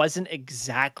that it wasn't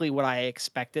exactly what I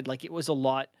expected. Like it was a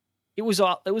lot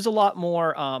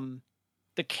more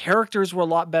the characters were a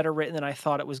lot better written than I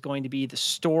thought it was going to be. The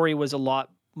story was a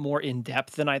lot more in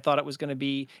depth than I thought it was going to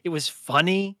be. It was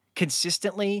funny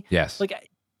consistently. Yes. Like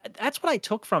that's what I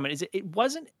took from it. Is it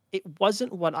wasn't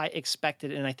what I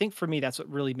expected, and I think for me that's what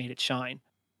really made it shine.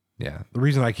 Yeah, the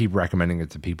reason I keep recommending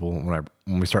it to people when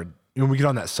we get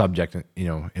on that subject,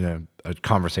 in a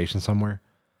conversation somewhere.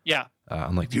 Yeah,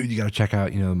 I'm like, dude, you got to check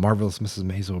out, Marvelous Mrs.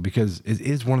 Maisel because it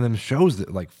is one of them shows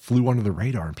that like flew under the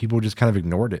radar and people just kind of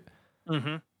ignored it.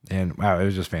 Mm-hmm. And wow, it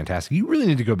was just fantastic. You really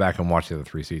need to go back and watch the other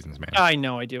 3 seasons, man. I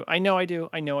know I do.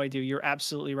 You're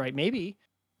absolutely right. Maybe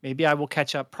I will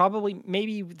catch up. Probably,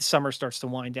 maybe the summer starts to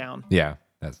wind down. Yeah,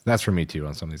 that's for me too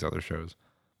on some of these other shows.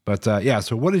 But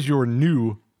so what is your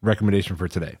new recommendation for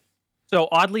today? So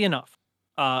oddly enough,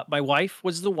 my wife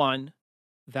was the one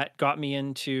that got me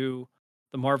into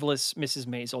The Marvelous Mrs.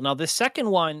 Maisel. Now, the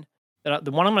second one,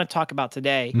 the one I'm going to talk about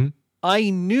today, I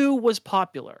knew was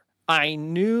popular. I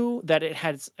knew that it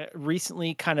had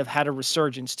recently kind of had a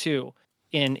resurgence too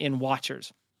in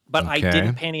watchers, but I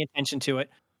didn't pay any attention to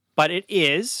it. But it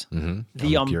is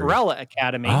The Umbrella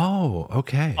Academy. Oh,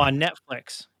 okay. On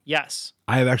Netflix. Yes.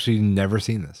 I have actually never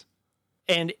seen this.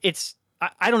 And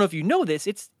I don't know if you know this.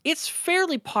 It's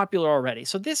fairly popular already.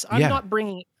 So I'm not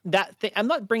bringing I'm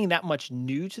not bringing that much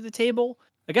new to the table.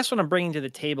 I guess what I'm bringing to the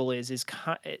table is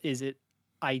it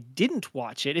I didn't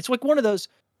watch it. It's like one of those.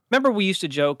 Remember we used to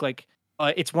joke like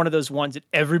it's one of those ones that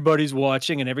everybody's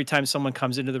watching, and every time someone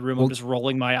comes into the room, I'm just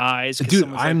rolling my eyes. Dude,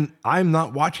 I'm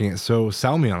not watching it. So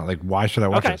sell me on it. Like, why should I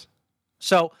watch this?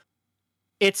 So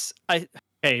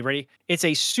hey, ready? It's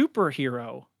a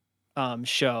superhero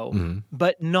show,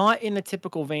 but not in the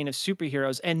typical vein of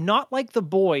superheroes, and not like The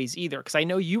Boys either. Because I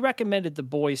know you recommended The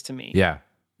Boys to me. Yeah.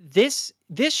 This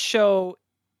show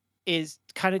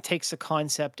kind of takes the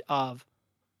concept of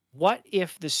what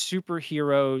if the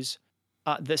superheroes,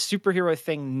 the superhero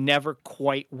thing never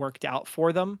quite worked out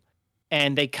for them,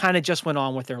 and they kind of just went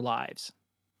on with their lives,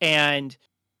 and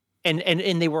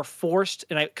they were forced,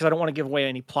 because I don't want to give away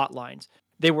any plot lines,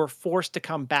 they were forced to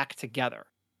come back together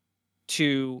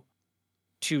to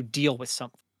deal with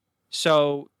something.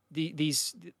 So the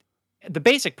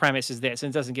basic premise is this,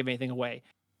 and it doesn't give anything away.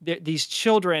 These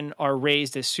children are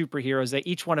raised as superheroes. That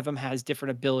each one of them has different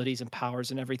abilities and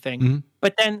powers and everything.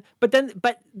 But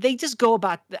they just go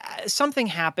about, something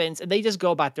happens and they just go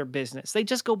about their business. They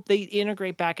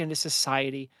integrate back into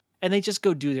society and they just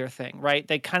go do their thing, right?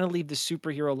 They kind of leave the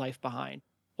superhero life behind.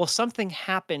 Well, something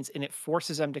happens and it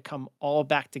forces them to come all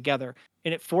back together,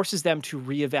 and it forces them to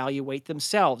reevaluate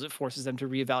themselves. It forces them to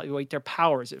reevaluate their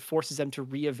powers. It forces them to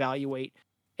reevaluate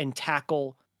and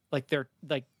tackle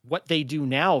what they do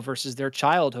now versus their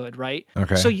childhood, right?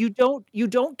 Okay. So you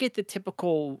don't get the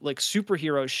typical like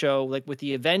superhero show like with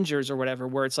the Avengers or whatever,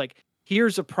 where it's like,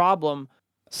 here's a problem,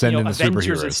 send in the Avengers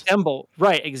superheroes. assemble.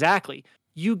 Right, exactly.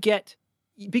 You get,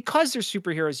 because they're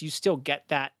superheroes, you still get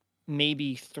that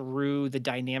maybe through the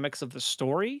dynamics of the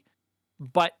story,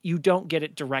 but you don't get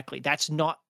it directly.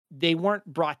 They weren't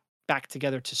brought back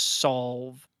together to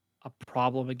solve a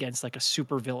problem against like a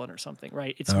supervillain or something,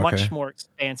 right? It's much more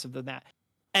expansive than that.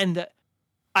 And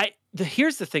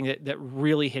here's the thing that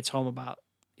really hits home about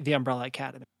the Umbrella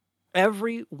Academy.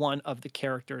 Every one of the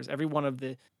characters, every one of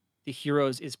the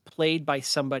heroes is played by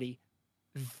somebody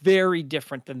very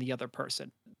different than the other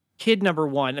person. Kid number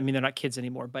one, I mean, they're not kids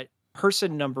anymore, but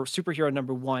superhero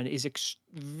number one is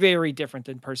very different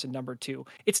than person number two.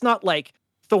 It's not like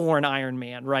Thor and Iron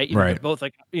Man, right? They're both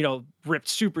like, ripped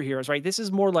superheroes, right? This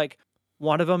is more like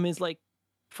one of them is like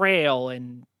frail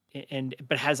and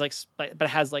but has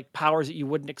like powers that you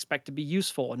wouldn't expect to be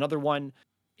useful. Another one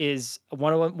is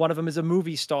one of them is a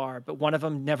movie star, but one of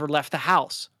them never left the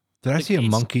house. Did I see a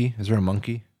monkey? Is there a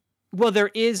monkey? Well,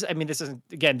 there is. I mean,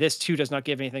 this too does not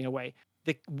give anything away.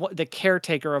 The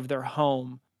caretaker of their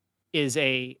home is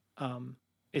a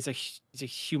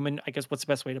human. I guess what's the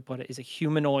best way to put it? Is a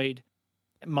humanoid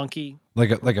monkey,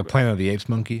 like a Planet of the Apes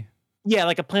monkey. Yeah,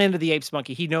 like a Planet of the Apes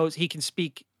monkey. He can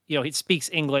speak. He speaks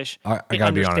English. I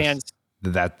gotta be honest.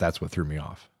 That's what threw me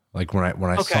off. Like when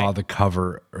I saw the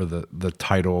cover or the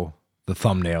title, the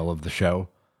thumbnail of the show,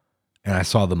 and I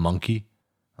saw the monkey,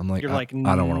 I'm like, I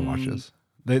don't want to watch this.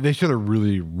 They should have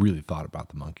really, really thought about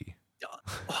the monkey.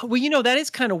 Well, that is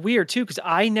kind of weird too, because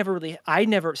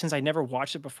since I never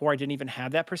watched it before, I didn't even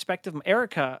have that perspective.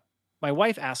 Erica, my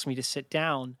wife, asked me to sit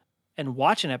down and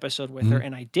watch an episode with her,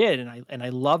 and I did, and I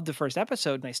loved the first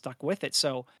episode, and I stuck with it.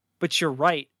 So, but you're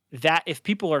right that if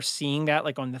people are seeing that,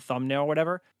 like on the thumbnail or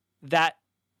whatever, that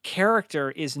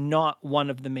character is not one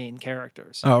of the main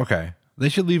characters. Oh, okay. They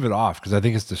should leave it off because I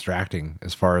think it's distracting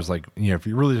as far as like, if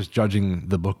you're really just judging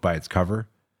the book by its cover.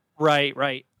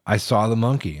 Right. I saw the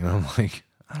monkey and I'm like,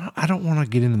 I don't want to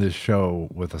get into this show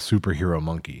with a superhero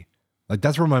monkey. Like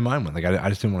that's where my mind went. Like I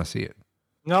just didn't want to see it.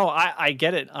 No, I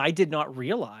get it. I did not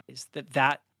realize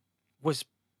that was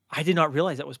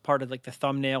part of like the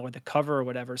thumbnail or the cover or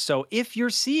whatever. So if you're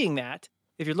seeing that,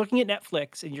 if you're looking at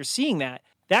Netflix and you're seeing that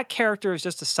character is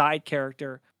just a side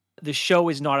character. The show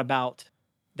is not about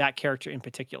that character in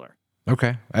particular.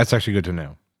 Okay. That's actually good to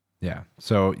know. Yeah.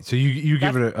 So you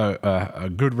give it a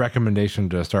good recommendation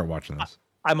to start watching this.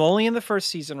 I'm only in the first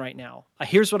season right now.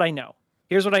 Here's what I know.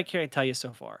 Here's what I can tell you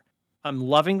so far. I'm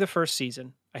loving the first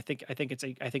season. I think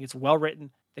it's well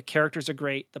written. The characters are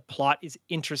great. The plot is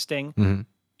interesting.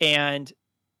 And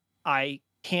I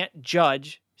can't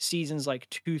judge seasons like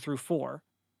 2 through 4,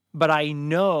 but I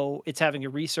know it's having a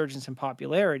resurgence in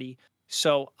popularity.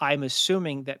 So I'm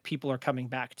assuming that people are coming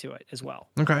back to it as well.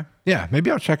 Okay. Yeah. Maybe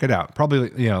I'll check it out. Probably,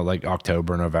 like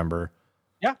October, November.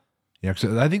 Yeah. Yeah.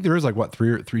 So I think there is like what,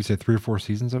 3 or 4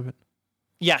 seasons of it.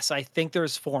 Yes. I think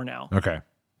there's 4 now. Okay.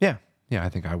 Yeah. Yeah. I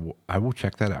think I will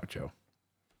check that out, Joe.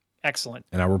 Excellent.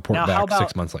 And I'll report back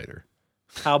 6 months later.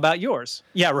 How about yours?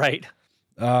 Yeah. Right.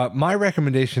 My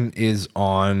recommendation is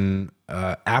on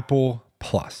Apple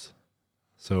Plus.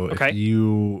 So if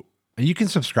you can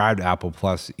subscribe to Apple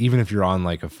Plus, even if you're on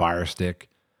like a Fire Stick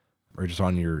or just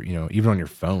on your, even on your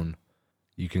phone,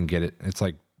 you can get it. It's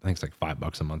like, I think it's like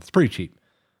 $5 a month. It's pretty cheap,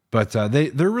 but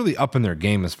they're really up in their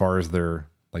game as far as their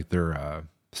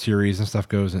series and stuff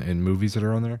goes and movies that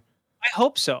are on there. I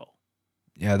hope so.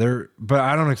 Yeah, but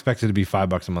I don't expect it to be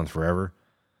 $5 a month forever.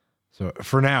 So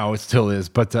for now, it still is.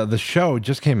 But the show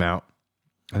just came out,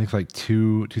 I think like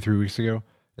 2-3 weeks ago.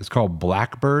 It's called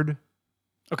Blackbird.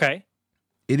 Okay.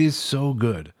 It is so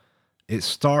good. It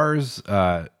stars,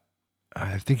 I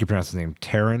think you pronounce his name,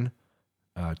 Taron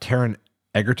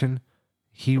Egerton.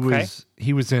 He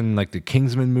was in like the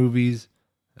Kingsman movies.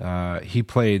 He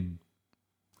played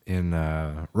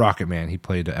in Rocket Man. He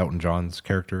played Elton John's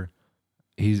character.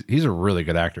 He's a really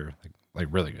good actor, like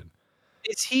really good.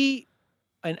 Is he?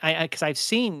 And because I've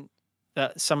seen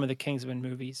some of the Kingsman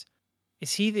movies.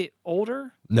 Is he the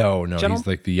older? No, he's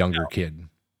like the younger kid.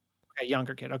 Okay,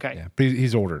 younger kid. Okay. Yeah, but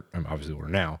he's older. I'm obviously older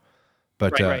now.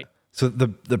 But right. So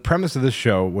the premise of this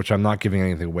show, which I'm not giving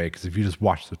anything away, because if you just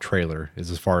watch the trailer,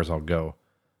 is as far as I'll go.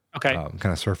 Okay. Kind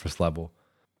of surface level.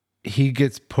 He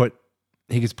gets put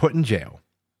in jail,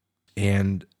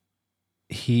 and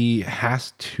he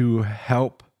has to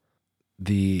help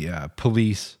the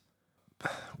police.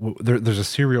 There's a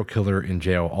serial killer in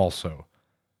jail also,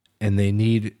 and they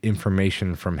need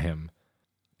information from him.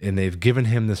 And they've given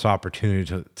him this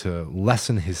opportunity to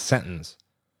lessen his sentence.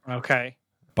 Okay.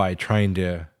 By trying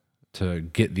to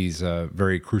get these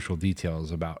very crucial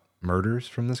details about murders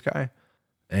from this guy.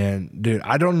 And dude,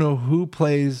 I don't know who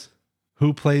plays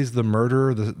the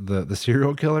murderer, the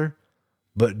serial killer,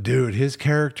 but dude, his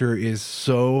character is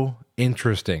so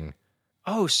interesting.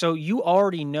 Oh, so you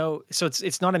already know. So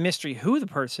it's not a mystery who the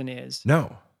person is.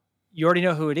 No. You already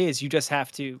know who it is. You just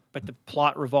have to, but the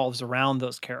plot revolves around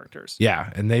those characters.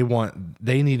 Yeah, and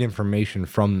they need information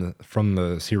from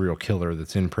the serial killer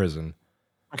that's in prison.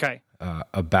 Okay.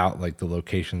 About like the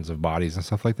locations of bodies and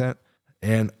stuff like that.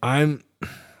 And I'm,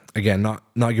 again, not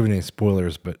giving any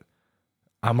spoilers, but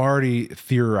I'm already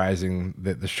theorizing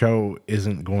that the show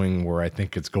isn't going where I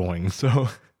think it's going. So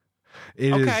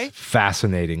it is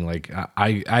fascinating. Like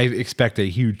I expect a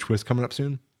huge twist coming up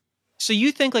soon. So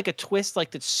you think like a twist like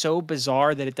that's so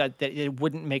bizarre that it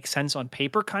wouldn't make sense on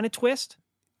paper kind of twist?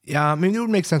 Yeah, I mean, it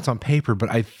would make sense on paper, but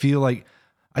I feel like,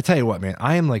 I tell you what, man,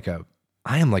 I am like a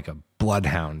I am like a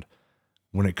bloodhound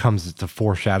when it comes to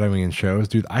foreshadowing in shows,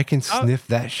 dude. I can sniff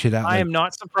that shit out. I am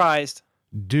not surprised.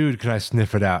 Dude, can I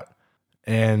sniff it out?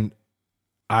 And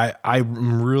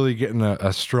I'm really getting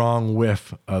a strong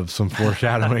whiff of some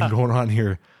foreshadowing going on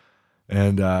here.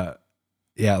 And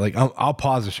yeah, like I'll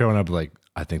pause the show and I'll be like,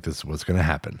 I think this is what's going to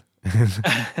happen.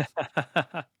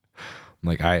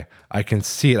 Like I can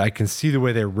see it. I can see the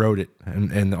way they wrote it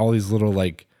and all these little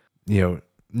like,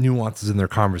 nuances in their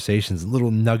conversations, little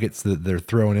nuggets that they're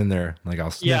throwing in there. Like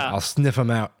I'll sniff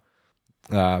them out.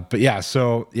 But yeah,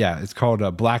 so yeah, it's called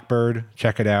Blackbird.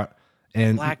 Check it out.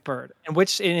 And Blackbird, and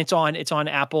it's on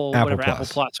Apple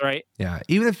Plus, right? Yeah.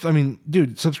 Even if,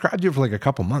 dude, subscribe to it for like a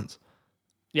couple months.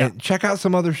 Yeah. And check out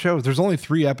some other shows. There's only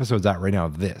 3 episodes out right now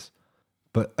of this.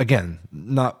 But again,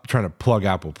 not trying to plug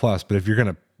Apple Plus, but if you're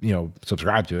going to,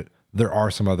 subscribe to it, there are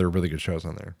some other really good shows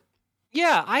on there.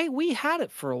 Yeah, we had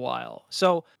it for a while.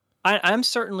 So I'm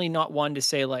certainly not one to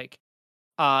say like,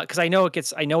 because I know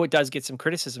it does get some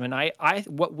criticism, and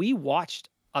what we watched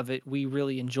of it, we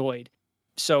really enjoyed.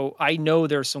 So I know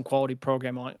there's some quality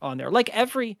program on there. Like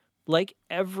every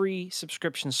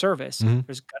subscription service,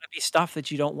 there's gonna be stuff that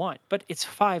you don't want, but it's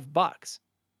 $5.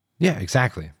 Yeah,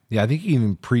 exactly. Yeah, I think you can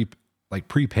even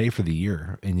prepay for the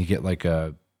year, and you get like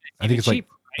I think it's cheap,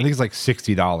 right? I think it's like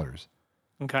 $60.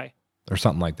 Okay. Or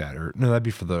something like that. Or no, that'd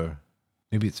be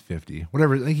maybe it's 50.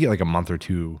 Whatever. I think you get like a month or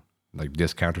two like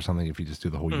discount or something if you just do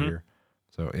the whole year.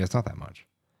 So yeah, it's not that much.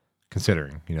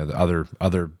 Considering, the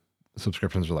other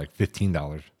subscriptions are like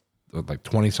 $15, or like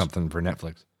 20 something for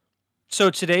Netflix. So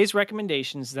today's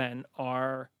recommendations then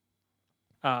are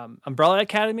Umbrella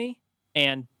Academy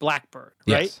and Blackbird,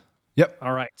 right? Yes. Yep.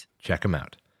 All right. Check them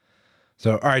out.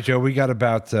 So, all right, Joe, we got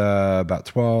about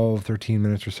 12, 13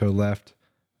 minutes or so left.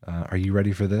 Are you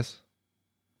ready for this?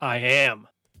 I am.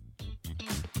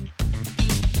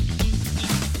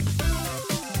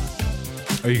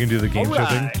 Oh, you can do the game show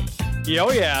thing?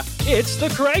 Oh, yeah. It's the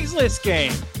Craigslist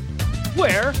game,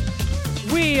 where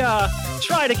we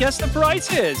try to guess the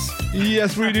prices.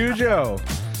 Yes, we do, Joe.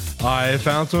 I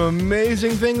found some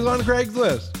amazing things on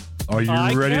Craigslist. Are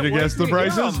you ready to guess the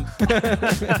prices?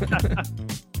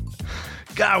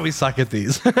 God, we suck at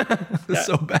these. It's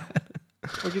so bad.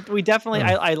 We definitely.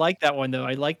 I like that one though.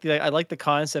 I like the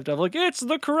concept of like it's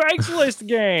the Craigslist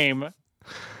game.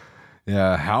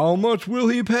 Yeah. How much will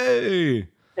he pay?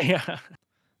 Yeah.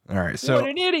 All right. So what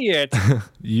an idiot.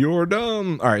 You're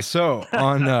dumb. All right. So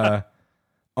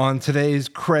on today's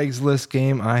Craigslist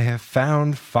game, I have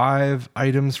found 5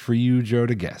 items for you, Joe,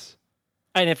 to guess.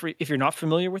 And if you're not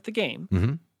familiar with the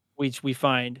game, we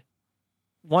find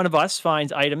one of us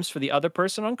finds items for the other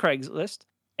person on Craigslist.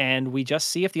 And we just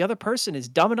see if the other person is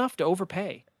dumb enough to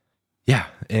overpay. Yeah,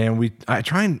 and I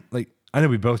try and I know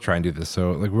we both try and do this.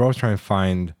 So we're always trying to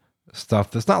find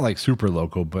stuff that's not like super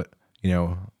local, but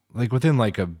like within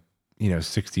like a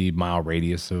 60-mile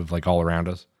radius of like all around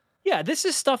us. Yeah, this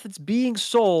is stuff that's being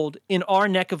sold in our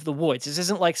neck of the woods. This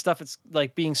isn't like stuff that's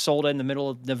like being sold in the middle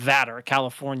of Nevada or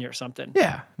California or something.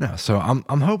 Yeah, no. So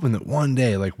I'm hoping that one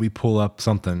day like we pull up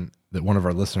something that one of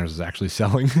our listeners is actually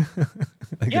selling. That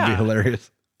could be hilarious.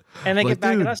 And they get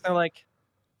back at us and they're like,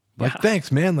 thanks,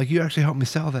 man. Like, you actually helped me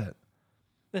sell that.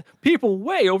 People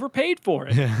way overpaid for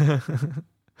it.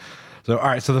 So, all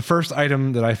right. So the first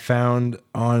item that I found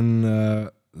on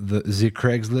the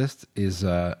Craigslist is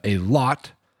a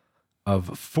lot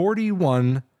of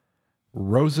 41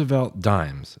 Roosevelt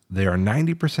dimes. They are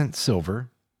 90% silver.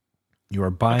 You are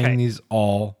buying these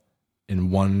all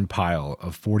in one pile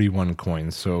of 41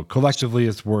 coins. So collectively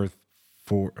it's worth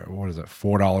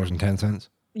 $4.10.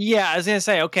 Yeah, I was going to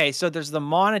say, okay, so there's the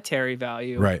monetary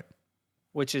value. Right.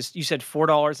 Which is, you said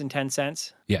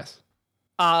 $4.10? Yes.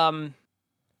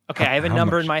 Okay, I have a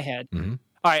number in my head. Mm-hmm.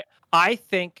 All right, I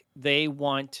think they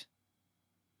want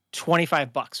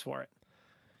 $25 for it.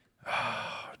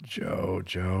 Oh,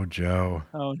 Joe.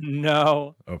 Oh,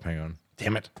 no. Oh, hang on.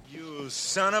 Damn it. You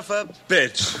son of a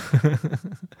bitch.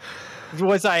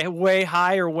 Was I way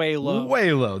high or way low?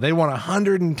 Way low. They want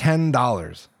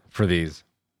 $110 for these.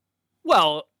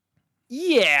 Well,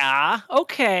 yeah,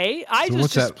 okay. I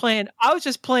was just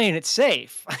playing it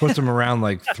safe. Puts them around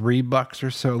like $3 or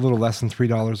so, a little less than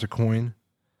 $3 a coin.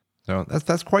 So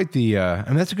that's quite the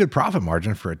that's a good profit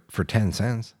margin for 10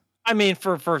 cents. I mean,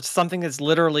 for something that's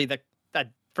literally that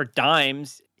for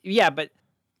dimes. Yeah, but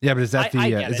is that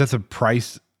the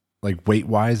price like weight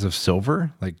wise of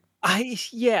silver? Like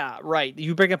yeah, right.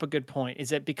 You bring up a good point.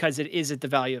 Is it because it is at the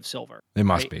value of silver? It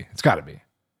must be. It's got to be.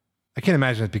 I can't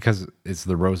imagine it's because it's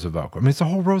the Roosevelt. I mean, it's a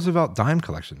whole Roosevelt dime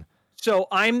collection. So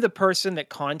I'm the person that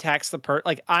contacts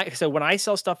so when I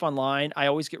sell stuff online, I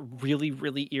always get really,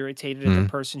 really irritated at the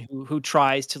person who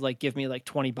tries to like give me like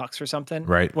 $20 or something,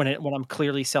 Right. when I'm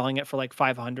clearly selling it for like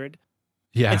 500.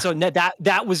 Yeah. And so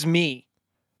that was me.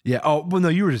 Yeah. Oh, well, no,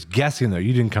 you were just guessing though.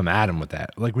 You didn't come at them with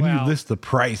that. Like when you Well. list the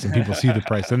price and people see the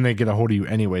price, then they get a hold of you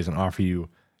anyways and offer you,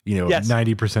 Yes.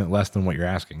 90% less than what you're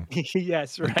asking.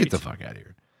 Yes, Like, right. get the fuck out of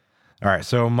here. All right.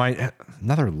 So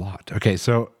another lot. Okay.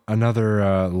 So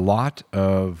another lot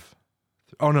of,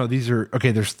 oh no,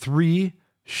 there's 3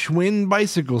 Schwinn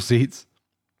bicycle seats,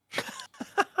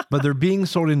 but they're being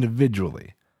sold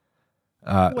individually.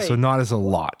 So Wait. not as a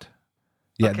lot.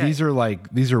 Yeah. Okay. These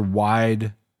are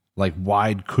wide,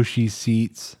 wide cushy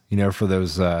seats, for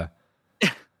those,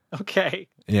 Okay.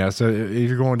 so if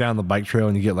you're going down the bike trail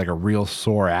and you get like a real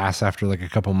sore ass after like a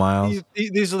couple miles,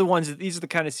 These are the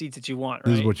kind of seats that you want,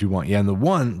 right? this is what you want. Yeah. And the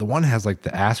one has like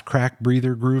the ass crack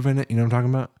breather groove in it. You know what I'm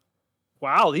talking about?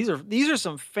 Wow, these are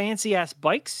some fancy ass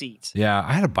bike seats. Yeah.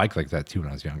 I had a bike like that too when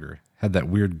I was younger. Had that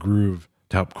weird groove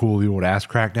to help cool the old ass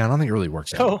crack down. I don't think it really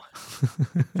worked out.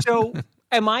 So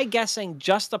am I guessing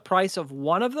just the price of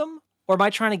one of them? Or am I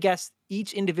trying to guess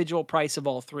each individual price of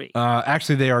all 3?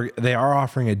 Actually, they are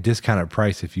offering a discounted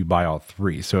price if you buy all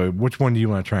 3. So which one do you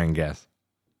want to try and guess?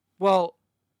 Well,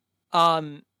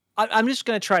 I'm just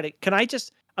going to try to.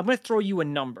 I'm going to throw you a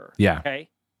number. Yeah. Okay.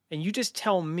 And you just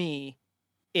tell me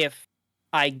if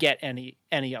I get any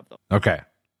of them. Okay.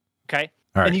 Okay.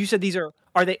 All right. And you said these are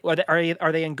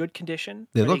they in good condition?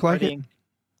 They look like it.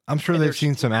 I'm sure they've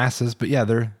seen some asses, but yeah,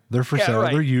 they're for sale.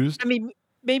 Right. They're used. I mean,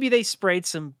 maybe they sprayed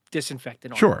some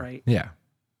disinfectant on Sure. it, right? Yeah.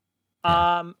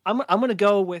 I'm gonna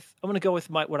go with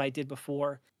what I did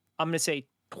before. I'm gonna say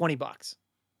 $20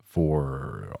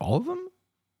 For all of them?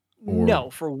 Or- No,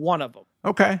 for one of them.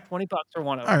 Okay. $20 for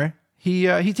one of them. All right.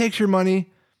 He takes your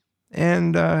money,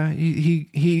 and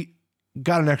he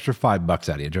got an extra $5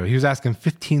 out of you, Joe. He was asking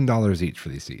 $15 each for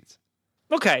these seats.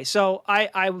 Okay, so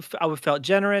I felt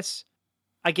generous.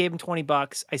 I gave him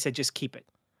 $20. I said just keep it.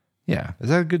 Yeah. Is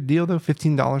that a good deal though?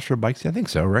 $15 for a bike seat? I think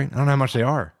so, right? I don't know how much they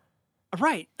are.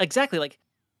 Right, exactly. Like,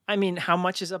 I mean, how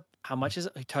much is I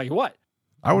tell you what.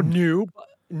 I would New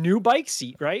bike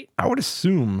seat, right? I would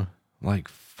assume like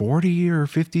 $40 or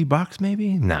 $50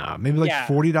 maybe. Nah, maybe like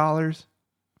 $40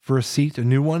 for a seat, a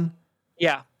new one.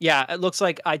 Yeah. It looks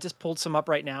like I just pulled some up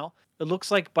right now. It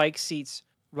looks like bike seats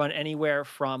run anywhere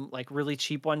from like really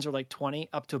cheap ones are like 20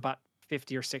 up to about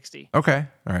 50 or 60. Okay.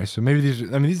 All right. So maybe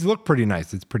these look pretty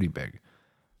nice. It's pretty big.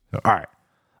 So, all right.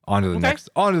 On to the next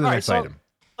item.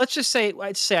 Let's just say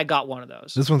I got one of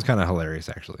those. This one's kind of hilarious,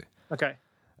 actually. Okay.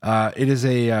 It is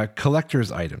a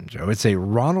collector's item, Joe. It's a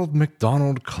Ronald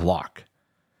McDonald clock.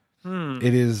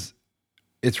 It's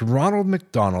Ronald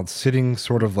McDonald sitting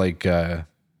sort of like sort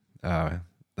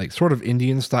of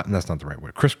Indian style. And that's not the right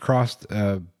word. Crisscrossed,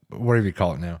 whatever you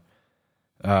call it now.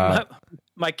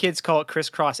 My kids call it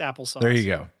crisscross applesauce. There you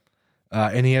go.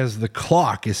 And the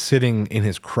clock is sitting in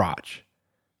his crotch.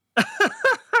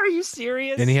 Are you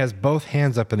serious? And he has both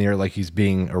hands up in the air like he's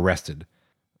being arrested.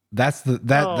 That's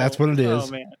what it is.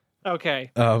 Oh man.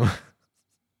 Okay.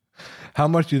 How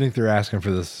much do you think they're asking for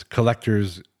this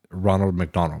collector's Ronald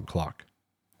McDonald clock?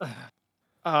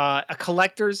 A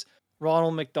collector's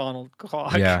Ronald McDonald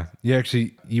clock. Yeah.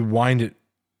 You wind it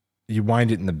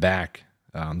in the back.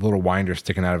 The little winder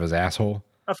sticking out of his asshole.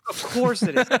 Of course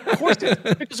it is. Of course it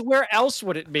is. Because where else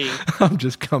would it be? I'm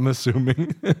just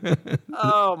assuming.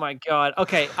 Oh my god.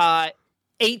 Okay.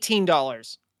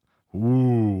 $18.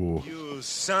 Ooh. You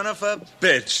son of a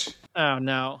bitch. Oh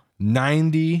no.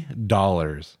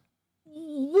 $90.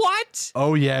 What?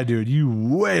 Oh yeah, dude. You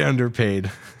way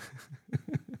underpaid.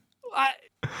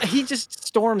 He just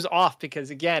storms off because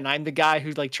again, I'm the guy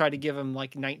who like tried to give him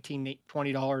like $19,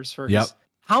 $20 for his.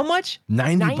 How much?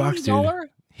 $90, dude.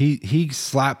 He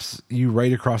slaps you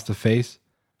right across the face.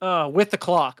 With the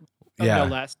clock. No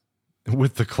less.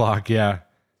 With the clock, yeah.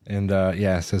 And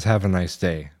says have a nice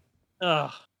day.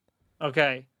 Ugh.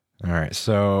 Okay. All right.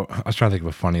 So I was trying to think of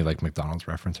a funny like McDonald's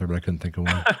reference here, but I couldn't think of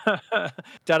one.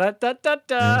 Da da da da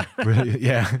da.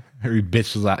 Yeah. Or he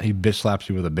bitch slaps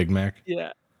you with a Big Mac.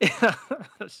 Yeah.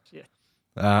 Shit.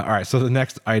 All right. So the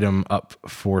next item up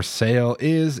for sale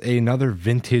is another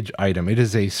vintage item. It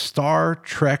is a Star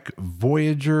Trek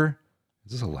Voyager.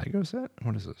 Is this a Lego set?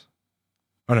 What is this?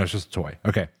 Oh no, it's just a toy.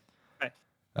 Okay.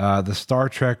 The Star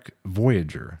Trek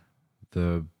Voyager.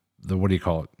 The what do you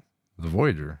call it? The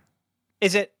Voyager.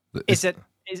 Is it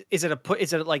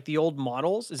like the old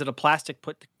models? Is it a plastic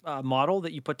model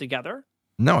that you put together?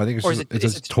 No, I think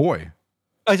it's a toy.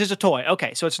 Oh, it's just a toy.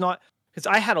 Okay, so it's not because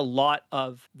I had a lot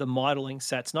of the modeling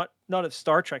sets, not of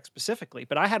Star Trek specifically,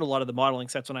 but I had a lot of the modeling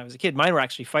sets when I was a kid. Mine were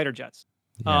actually fighter jets.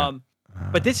 Yeah.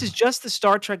 But this is just the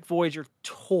Star Trek Voyager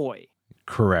toy.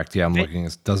 Correct. Yeah, I'm looking.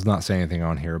 It does not say anything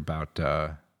on here about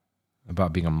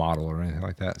being a model or anything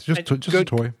like that. It's just a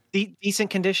toy. Decent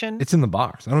condition. It's in the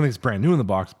box. I don't think it's brand new in the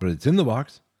box, but it's in the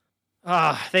box.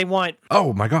 They want.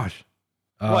 Oh my gosh.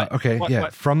 What? Okay.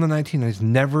 What? From the 1990s,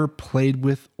 never played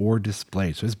with or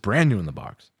displayed. So it's brand new in the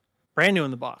box. Brand new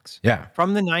in the box. Yeah.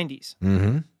 From the 90s.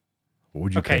 Mm-hmm. What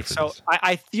would you pay for this?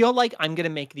 I feel like I'm going to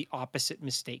make the opposite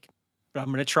mistake, but I'm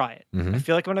going to try it. Mhm. I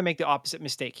feel like I'm going to make the opposite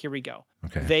mistake. Here we go.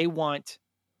 Okay. They want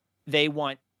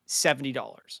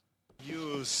 $70.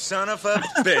 You son of a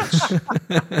bitch.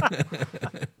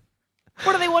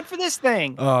 What do they want for this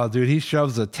thing? Oh, dude, he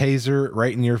shoves a taser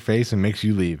right in your face and makes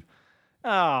you leave.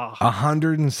 Oh,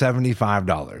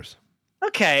 $175.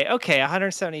 okay,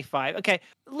 175. Okay,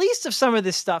 at least with some of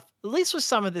this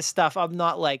stuff, I'm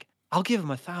not like, I'll give him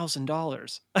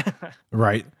 $1,000.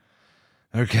 Right.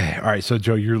 Okay. All right. So,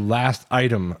 Joe, your last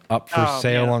item up for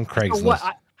sale on Craigslist. So what,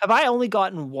 have I only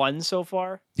gotten one so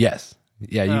far? Yes.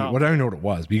 Yeah. I don't know what it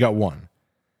was, but you got one.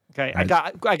 Okay. Right.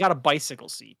 I got a bicycle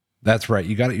seat. That's right.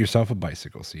 You got it yourself a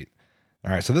bicycle seat.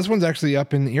 All right. So this one's actually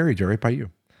up in Erie, Joe, right by you.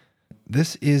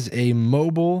 This is a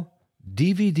mobile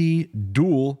DVD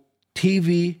dual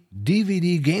TV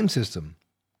DVD game system.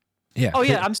 Yeah. Oh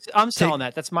yeah, I'm selling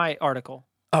that. That's my article.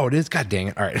 Oh, it is. God dang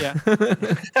it! All right.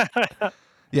 Yeah.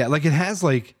 Yeah, like it has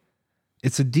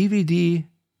it's a DVD.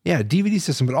 Yeah, DVD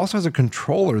system, but it also has a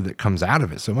controller that comes out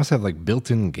of it. So it must have like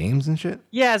built-in games and shit.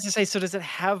 Yeah, as I say, so does it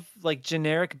have like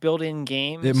generic built-in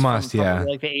games? It must, from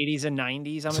like the 80s and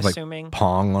 90s, I'm assuming. Like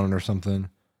Pong on it or something.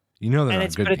 You know they're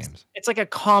not good games. It's like a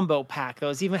combo pack,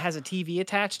 though. It even has a TV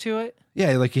attached to it.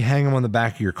 Yeah, like you hang them on the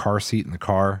back of your car seat in the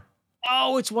car.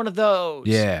 Oh, it's one of those.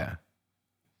 Yeah.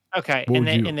 Okay, What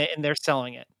and they're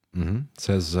selling it. Mm-hmm. It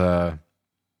says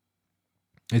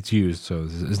it's used, so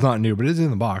it's not new, but it is in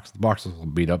the box. The box is a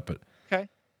little beat up, but okay.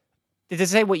 Did it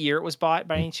say what year it was bought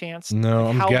by any chance? No,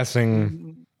 like I'm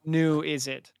guessing. New is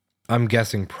it? I'm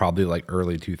guessing probably like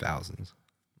early 2000s.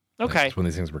 Okay, that's when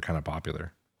these things were kind of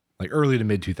popular, like early to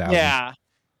mid 2000s. Yeah,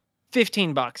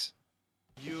 $15.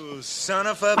 You son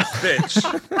of a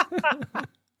bitch.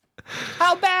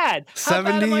 How bad? How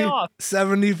bad am I off?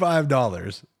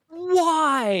 $75.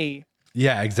 Why?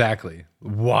 Yeah, exactly.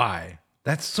 Why?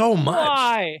 That's so much.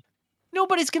 Why?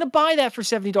 Nobody's gonna buy that for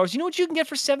 $70. You know what you can get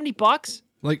for $70?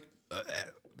 Like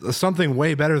something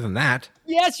way better than that.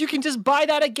 Yes, you can just buy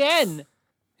that again.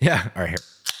 Yeah. All right,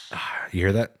 here. You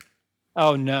hear that?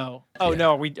 Oh no. Oh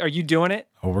no. Are you doing it?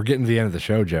 Oh, we're getting to the end of the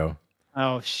show, Joe.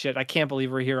 Oh shit! I can't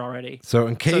believe we're here already. So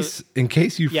in case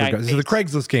you forgot, so the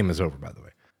Craigslist game is over, by the way.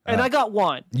 And I got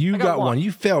one. You got one.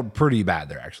 You failed pretty bad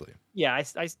there, actually. Yeah,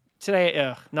 I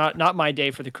today, not my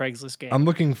day for the Craigslist game. I'm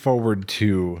looking forward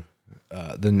to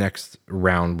the next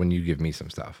round when you give me some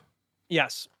stuff.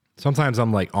 Yes. Sometimes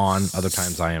I'm like on, other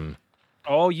times I am.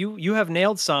 Oh, you have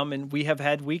nailed some, and we have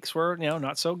had weeks where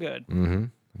not so good. Mm-hmm.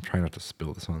 I'm trying not to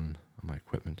spill this on my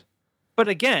equipment. But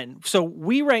again, so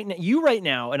you right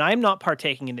now, and I'm not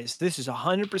partaking in this. This is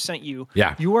 100% you.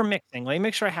 Yeah. You are mixing. Let me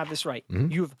make sure I have this right.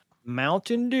 Mm-hmm. You have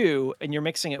Mountain Dew, and you're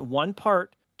mixing it one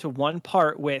part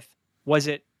with. Was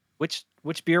it which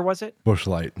beer was it? Busch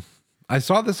Light. I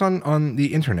saw this on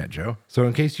the internet, Joe. So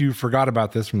in case you forgot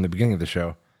about this from the beginning of the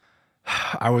show,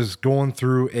 I was going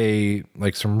through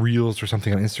some reels or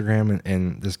something on Instagram,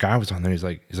 and this guy was on there. He's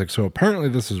like, so apparently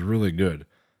this is really good.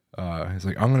 He's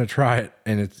like, I'm gonna try it,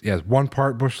 and it's one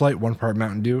part Busch Light, one part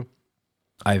Mountain Dew.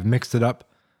 I've mixed it up.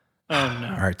 Oh no!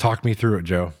 All right, talk me through it,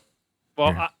 Joe.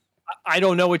 Well, I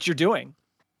don't know what you're doing.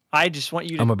 I just want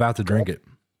you to. I'm about to drink it.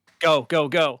 Go.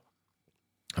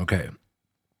 Okay,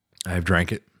 I've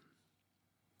drank it.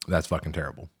 That's fucking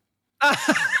terrible. I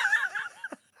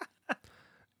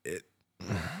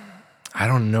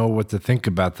don't know what to think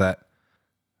about that.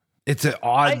 It's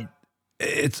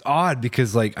odd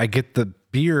because like I get the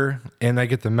beer and I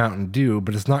get the Mountain Dew,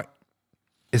 but it's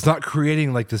not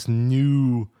creating like this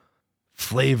new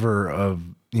flavor of,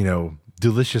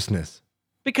 deliciousness.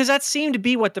 Because that seemed to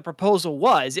be what the proposal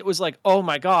was. It was like, oh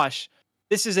my gosh,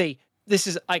 this is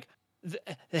like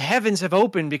the heavens have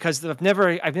opened because I've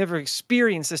never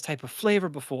experienced this type of flavor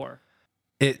before.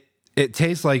 It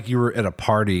tastes like you were at a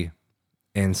party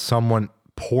and someone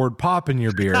poured pop in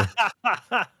your beer.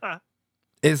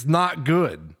 It's not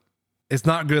good. It's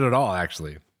not good at all,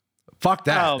 actually. Fuck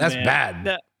that. Oh, that's man.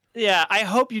 bad. Yeah, I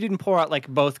hope you didn't pour out like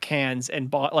both cans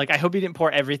I hope you didn't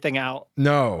pour everything out.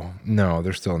 No,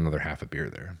 there's still another half a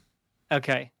beer there.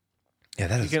 Okay. Yeah,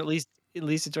 that you is. can at least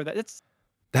enjoy that.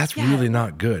 That's really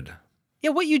not good.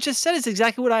 Yeah, what you just said is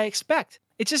exactly what I expect.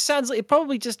 It just sounds like it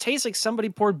probably just tastes like somebody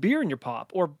poured beer in your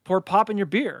pop or poured pop in your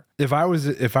beer. If I was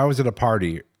at a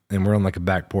party and we're on like a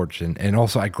back porch and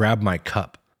also I grabbed my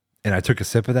cup and I took a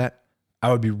sip of that,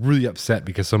 I would be really upset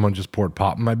because someone just poured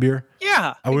pop in my beer.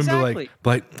 Yeah, I wouldn't exactly. be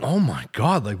like, oh my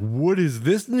God, like what is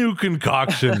this new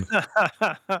concoction?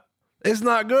 It's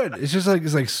not good. It's just like,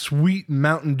 it's like sweet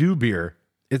Mountain Dew beer.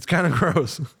 It's kind of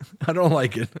gross. I don't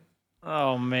like it.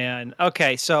 Oh man.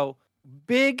 Okay, so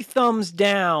big thumbs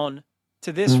down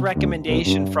to this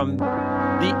recommendation from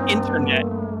the internet.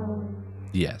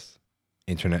 Yes.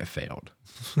 Internet failed.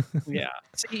 Yeah.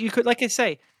 So you could, like I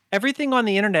say, everything on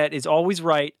the internet is always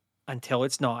right until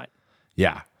it's not.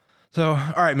 Yeah. So,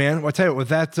 all right, man. Well, I'll tell you, with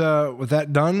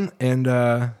that done, and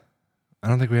I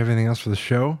don't think we have anything else for the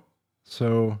show.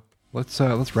 So let's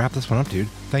wrap this one up, dude.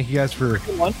 Thank you guys for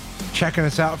checking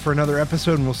us out for another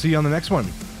episode, and we'll see you on the next one.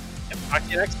 Talk to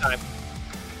you next time.